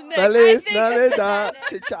 that was Nick. Feliz I think- Navidad.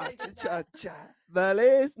 Cha-cha-cha-cha-cha.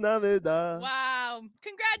 Feliz Navidad. Wow.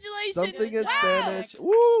 Congratulations. Something in Wow. Spanish.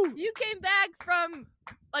 Woo. You came back from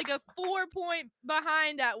like a 4-point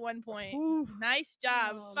behind at one point. Woo. Nice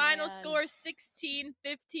job. Oh, Final man. score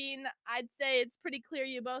 16-15. I'd say it's pretty clear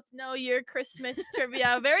you both know your Christmas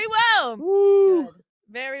trivia very well. Woo. Good.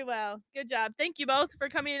 Very well. Good job. Thank you both for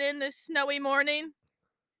coming in this snowy morning.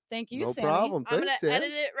 Thank you, No Sammy. problem. I'm Thanks, going to Sam.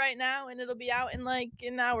 edit it right now and it'll be out in like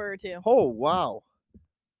an hour or two. Oh, wow.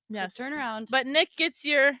 Yes. Turn around. But Nick gets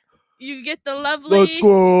you get the lovely Let's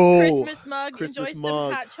go. Christmas mug. Enjoy Christmas some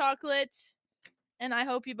mug. hot chocolate. And I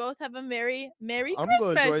hope you both have a Merry I'm Christmas.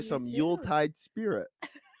 going to enjoy You some too. Yuletide spirit.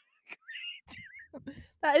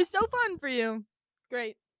 That is so fun for you.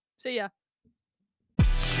 Great. See ya.